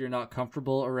trail you're not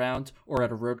comfortable around, or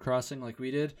at a road crossing like we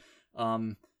did,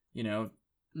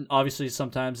 obviously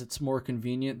sometimes it's more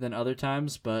convenient than other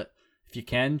times, but if you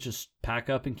can, just pack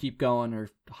up and keep going, or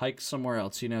hike somewhere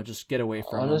else. Just get away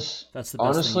from them. That's the best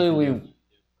honestly, thing you can do.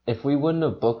 If we wouldn't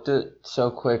have booked it so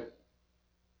quick,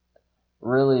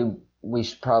 really, we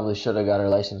probably should have got her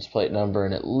license plate number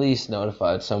and at least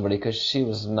notified somebody, because she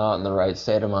was not in the right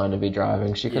state of mind to be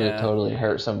driving. She could have totally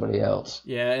hurt somebody else.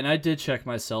 Yeah, and I did check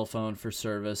my cell phone for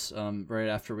service right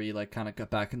after we like kind of got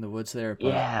back in the woods there,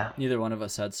 but neither one of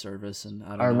us had service, and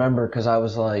I remember because I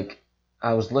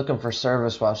was looking for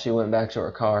service while she went back to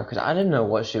her car, because I didn't know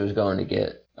what she was going to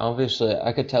get. Obviously,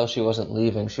 I could tell she wasn't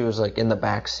leaving. She was like in the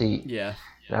back seat. Yeah.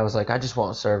 And I was like, I just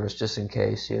want service just in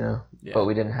case, Yeah. But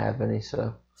we didn't have any,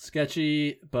 so.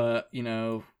 Sketchy, but,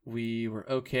 we were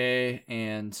okay,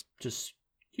 and just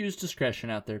use discretion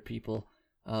out there, people.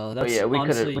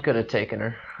 We could have taken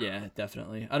her. Yeah,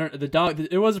 definitely. The dog.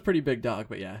 It was a pretty big dog,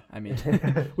 but yeah, I mean,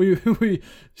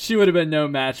 she would have been no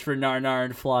match for Narnar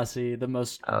and Flossie, the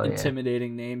most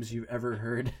intimidating names you've ever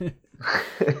heard.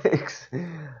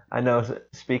 I know.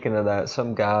 Speaking of that,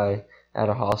 some guy at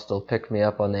a hostel picked me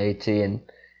up on the AT, and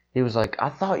he was like, I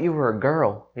thought you were a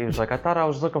girl. He was like, I thought I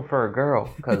was looking for a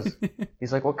girl. Because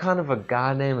he's like, what kind of a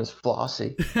guy name is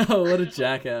Flossie? Oh, what a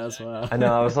jackass. Wow. I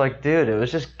know. I was like, dude, it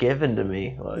was just given to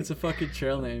me. Like, it's a fucking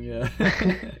trail name, yeah.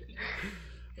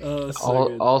 Oh, so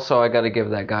good. Also, I got to give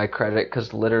that guy credit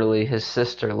because literally his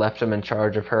sister left him in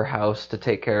charge of her house to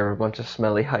take care of a bunch of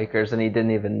smelly hikers, and he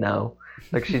didn't even know.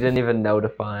 Like, she didn't even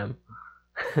notify him.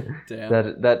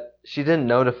 Damn. that she didn't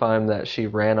notify him that she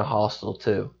ran a hostel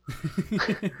too.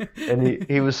 And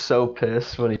he was so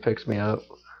pissed when he picks me up.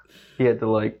 He had to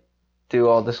like do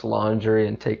all this laundry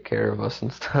and take care of us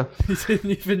and stuff. He didn't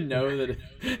even know that.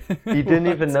 He didn't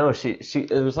even know. She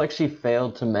it was like she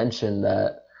failed to mention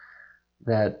that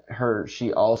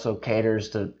she also caters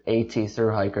to AT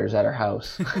thru hikers at her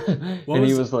house. And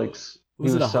he was like,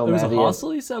 was it a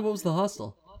hostel? You said, what was the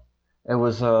hostel? It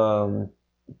was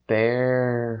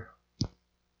Bear.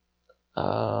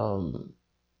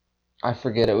 I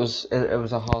forget. It was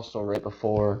a hostel right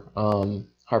before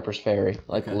Harper's Ferry,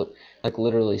 like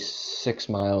literally 6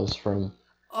 miles from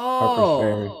Harper's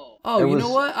Ferry. Oh, you know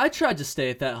what? I tried to stay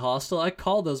at that hostel. I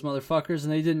called those motherfuckers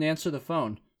and they didn't answer the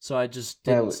phone, so I just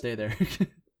didn't stay there.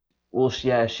 Well,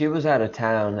 she was out of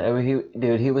town. I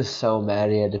mean, he was so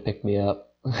mad he had to pick me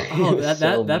up. Oh,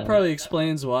 that probably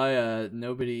explains why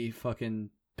nobody fucking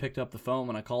picked up the phone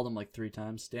when I called him like 3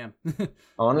 times. Damn.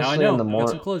 Honestly, now I know. in the morning,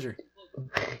 got some closure.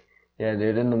 Yeah,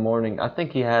 dude. In the morning, I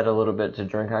think he had a little bit to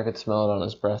drink. I could smell it on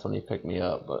his breath when he picked me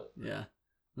up. But yeah,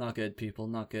 not good, people.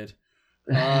 Not good.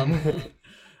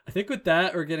 I think with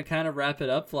that, we're gonna kind of wrap it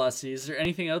up, Flossie. Is there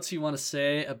anything else you want to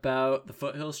say about the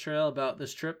Foothills Trail, about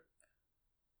this trip?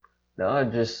 No,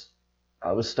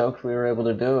 I was stoked we were able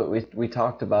to do it. We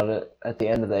talked about it at the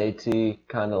end of the AT,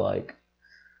 kind of like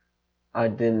I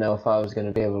didn't know if I was going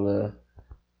to be able to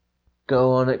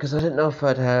go on it because I didn't know if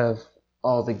I'd have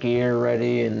all the gear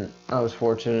ready, and I was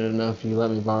fortunate enough you let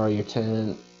me borrow your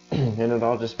tent, and it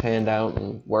all just panned out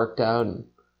and worked out, and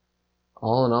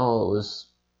all in all, it was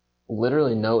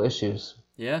literally no issues.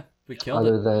 Yeah, we killed it.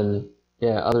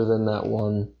 Other than that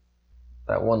one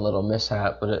little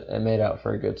mishap, but it made out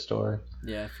for a good story.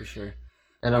 Yeah, for sure.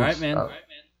 And all right, man.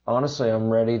 Honestly,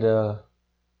 I'm ready to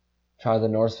try the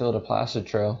Northfield to Placid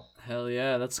Trail. Hell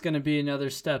yeah, that's gonna be another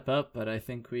step up, but I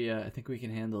think we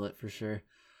can handle it for sure.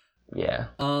 Yeah.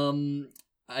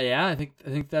 Yeah, I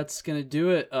think that's gonna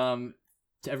do it. To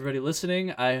everybody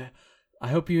listening, I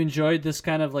hope you enjoyed this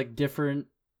kind of like different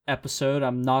episode.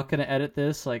 I'm not gonna edit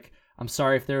this. Like, I'm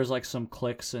sorry if there's like some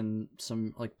clicks and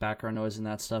some like background noise and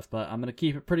that stuff, but I'm gonna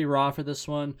keep it pretty raw for this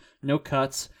one. No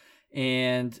cuts.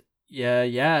 And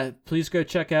yeah, please go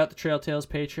check out the Trail Tales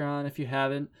Patreon if you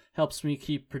haven't. Helps me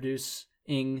keep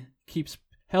producing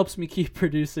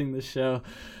the show.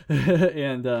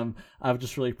 And I would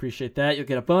just really appreciate that. You'll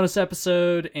get a bonus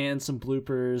episode and some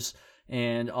bloopers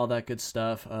and all that good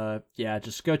stuff. Yeah,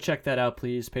 just go check that out,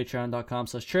 please.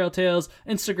 Patreon.com/TrailTales,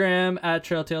 Instagram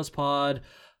 @TrailTalesPod.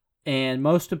 And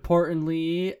most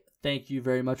importantly, thank you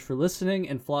very much for listening.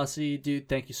 And Flossie, dude,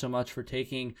 thank you so much for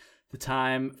taking the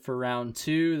time for round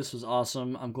 2. This was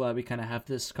awesome. I'm glad we kind of have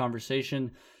this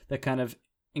conversation that kind of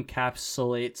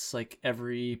encapsulates like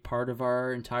every part of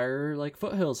our entire like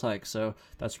foothills hike. So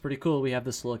that's pretty cool. We have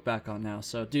this to look back on now.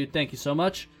 So, dude, thank you so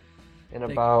much. In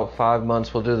about 5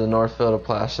 months, we'll do the Northfield to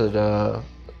Placid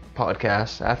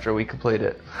podcast after we complete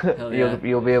it. Hell yeah.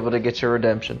 You'll be able to get your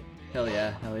redemption. Hell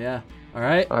yeah. All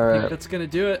right. I think that's going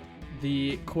to do it.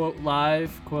 The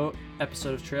live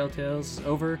episode of Trail Tales is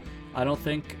over. I don't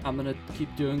think I'm going to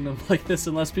keep doing them like this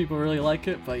unless people really like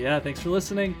it. But yeah, thanks for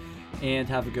listening and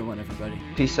have a good one, everybody.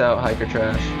 Peace out, hiker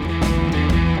trash.